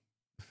fade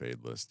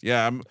list.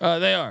 Yeah,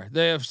 they are.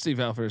 They have Steve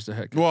Alford as the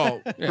head coach.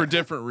 Well, for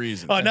different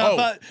reasons. Not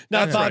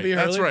Bobby Hurley.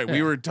 That's right.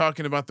 We were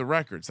talking about the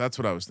records. That's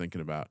what I was thinking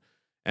about.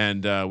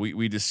 And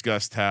we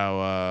discussed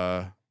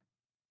how.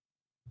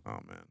 Oh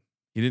man.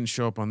 He didn't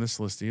show up on this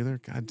list either.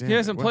 God damn. He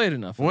hasn't played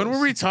enough. When were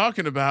we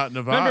talking about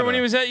Nevada? Remember when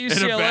he was at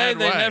UCLA?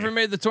 They never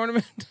made the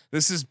tournament.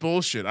 This is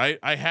bullshit.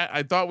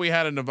 I thought we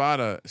had a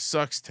Nevada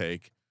sucks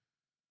take.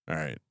 All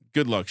right.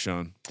 Good luck,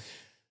 Sean.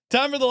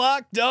 Time for the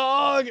lock,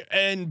 dog,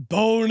 and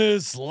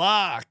bonus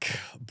lock.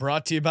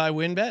 Brought to you by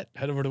WynnBET.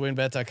 Head over to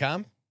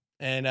wynnbet.com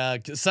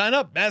and sign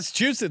up.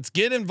 Massachusetts,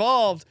 get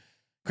involved.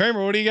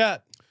 Kramer, what do you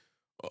got?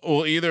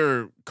 Well,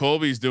 either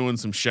Colby's doing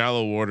some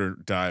shallow water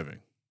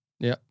diving.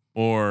 Yeah.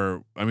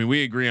 Or, I mean,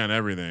 we agree on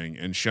everything.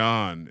 And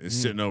Sean is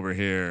sitting over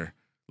here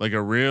like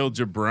a real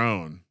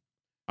jabron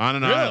on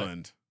an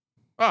island.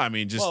 Oh, I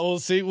mean, just we'll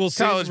see. We'll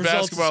see. College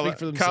basketball.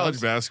 College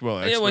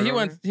basketball. Yeah. Well,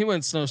 he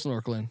went snow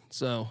snorkeling.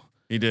 So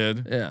he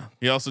did. Yeah.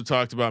 He also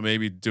talked about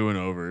maybe doing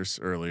overs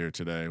earlier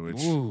today, which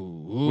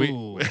we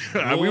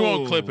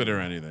won't clip it or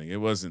anything. It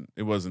wasn't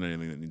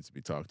anything that needs to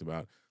be talked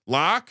about.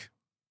 Lock?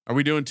 Are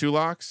we doing 2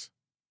 locks?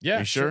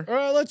 Yeah. Sure.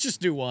 Let's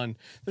just do one.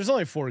 There's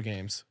only 4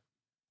 games.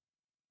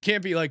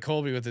 Can't be like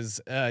Colby with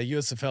his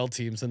USFL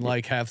teams and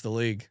like half the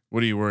league.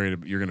 What are you worried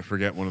about? You're going to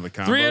forget one of the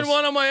combos?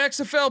 3-1 on my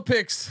XFL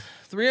picks.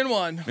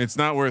 3-1. It's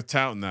not worth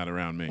touting that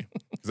around me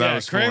because I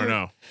was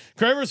 4-0.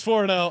 Kramer's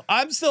 4-0.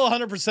 I'm still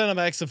 100% of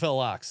my XFL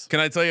locks. Can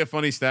I tell you a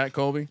funny stat,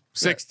 Colby?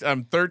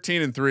 I'm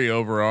 13-3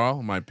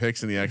 overall my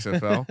picks in the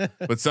XFL,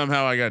 but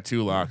somehow I got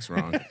 2 locks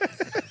wrong.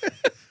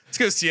 It's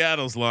because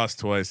Seattle's lost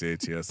twice.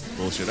 ATS is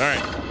bullshit. All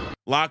right,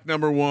 lock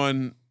number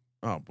 1.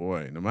 Oh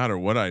boy, no matter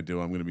what I do,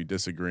 I'm going to be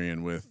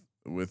disagreeing with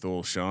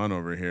old Sean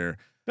over here.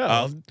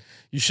 No,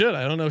 you should.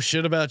 I don't know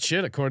shit about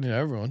shit according to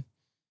everyone.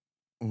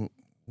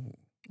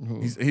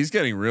 He's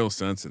getting real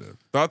sensitive.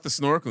 Thought the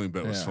snorkeling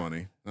bit was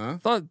funny. Huh?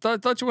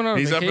 Thought you went on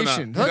a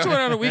vacation. Thought you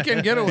went on a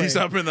weekend getaway. He's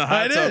up in the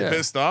hot tub,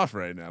 pissed off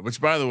right now.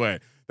 Which, by the way,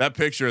 that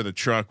picture of the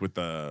truck with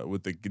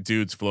the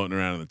dudes floating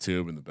around in the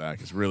tube in the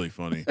back is really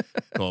funny.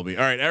 Colby.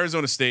 All right,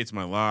 Arizona State's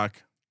my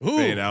lock.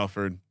 Fade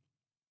Alford.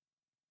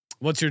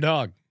 What's your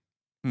dog?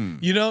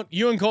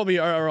 You and Colby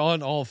are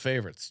on all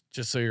favorites,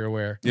 just so you're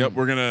aware. Yep,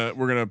 we're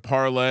gonna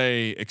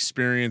parlay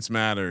experience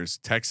matters.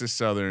 Texas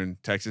Southern,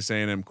 Texas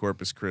A&M,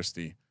 Corpus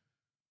Christi.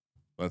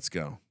 Let's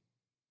go.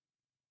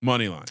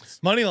 Money lines.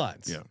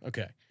 Yeah.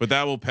 Okay. But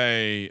that will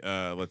pay.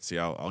 Let's see.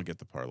 I'll get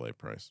the parlay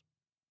price.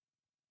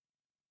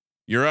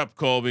 You're up,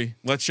 Colby.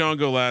 Let Sean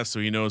go last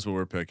so he knows what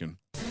we're picking.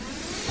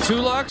 2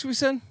 locks, we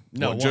said?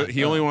 No,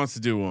 he only wants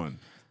to do 1.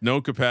 No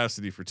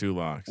capacity for 2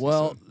 locks.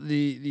 Well,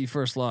 the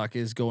first lock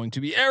is going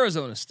to be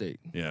Arizona State.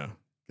 Yeah.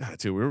 God,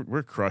 dude,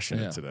 we're crushing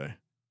it today.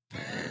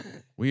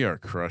 We are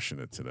crushing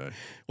it today.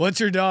 What's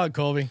your dog,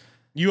 Colby?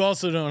 You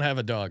also don't have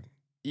a dog.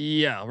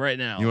 Yeah, right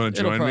now. You want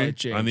to join me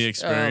change. on the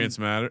experience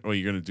matter? Oh,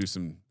 you're going to do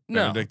some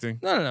Benedicting?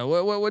 No.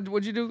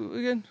 What'd you do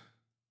again?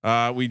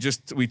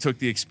 We took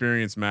the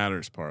experience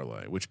matters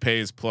parlay, which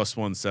pays plus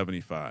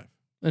 175.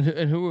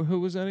 And who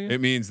was that again? It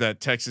means that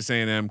Texas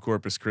A&M,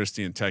 Corpus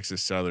Christi, and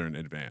Texas Southern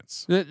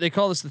advance. They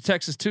call this the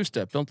Texas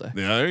 2-step, don't they?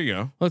 Yeah, there you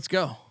go. Let's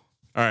go. All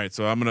right,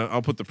 so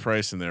I'll put the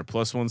price in there,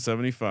 plus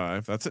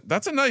 175.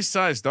 That's a nice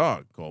sized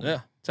dog, Colby. Yeah,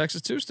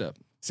 Texas 2-step.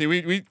 See,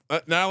 we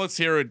now let's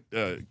hear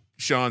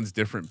Sean's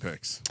different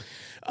picks.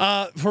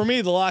 For me,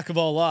 the lock of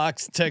all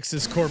locks,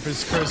 Texas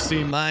Corpus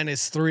Christi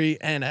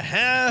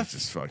 -3.5.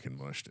 Just fucking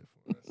mushed it.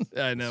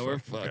 I know we're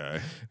fucked.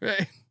 Okay.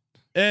 Right.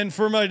 And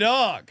for my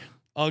dog,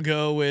 I'll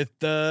go with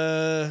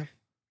Pitt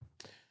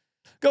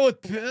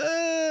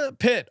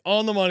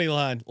on the money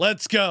line.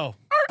 Let's go.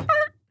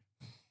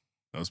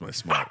 That was my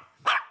small.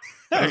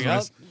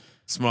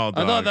 Small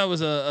dog. I thought that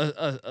was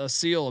a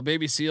seal, a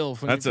baby seal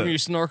from your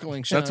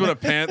snorkeling. Sean. That's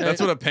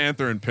what a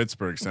panther in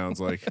Pittsburgh sounds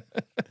like.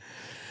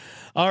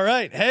 All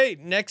right. Hey,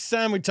 next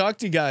time we talk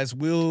to you guys,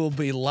 we'll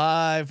be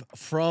live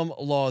from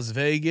Las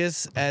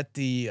Vegas at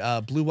the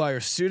Blue Wire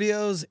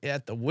Studios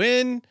at the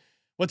Wynn.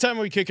 What time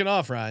are we kicking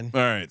off, Ryan? All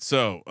right.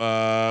 So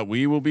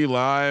we will be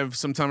live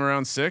sometime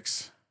around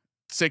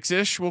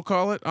 6-ish, we'll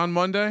call it, on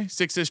Monday,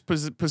 6-ish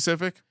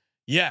Pacific.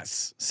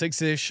 Yes,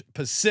 6-ish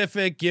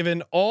Pacific,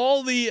 given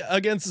all the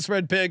against the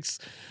spread picks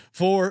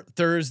for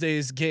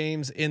Thursday's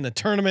games in the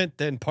tournament.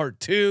 Then part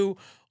 2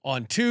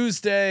 on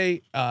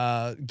Tuesday,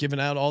 giving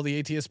out all the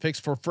ATS picks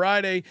for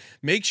Friday.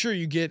 Make sure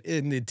you get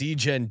in the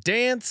DGen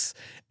dance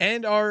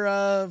and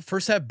our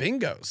first half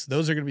bingos.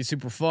 Those are going to be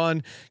super fun.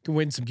 You can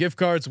win some gift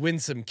cards, win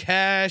some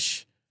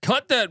cash.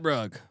 Cut that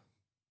rug.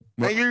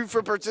 Thank you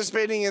for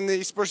participating in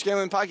the Sports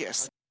Gambling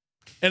Podcast.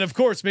 And of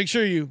course, make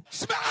sure you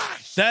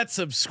smash that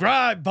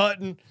subscribe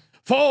button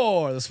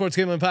for the Sports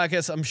Gambling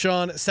Podcast. I'm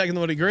Sean, second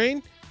the Woody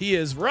Green. He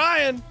is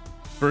Ryan.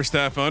 First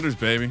half unders,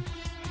 baby.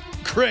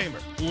 Kramer.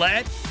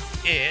 Let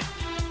it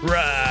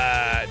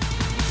ride.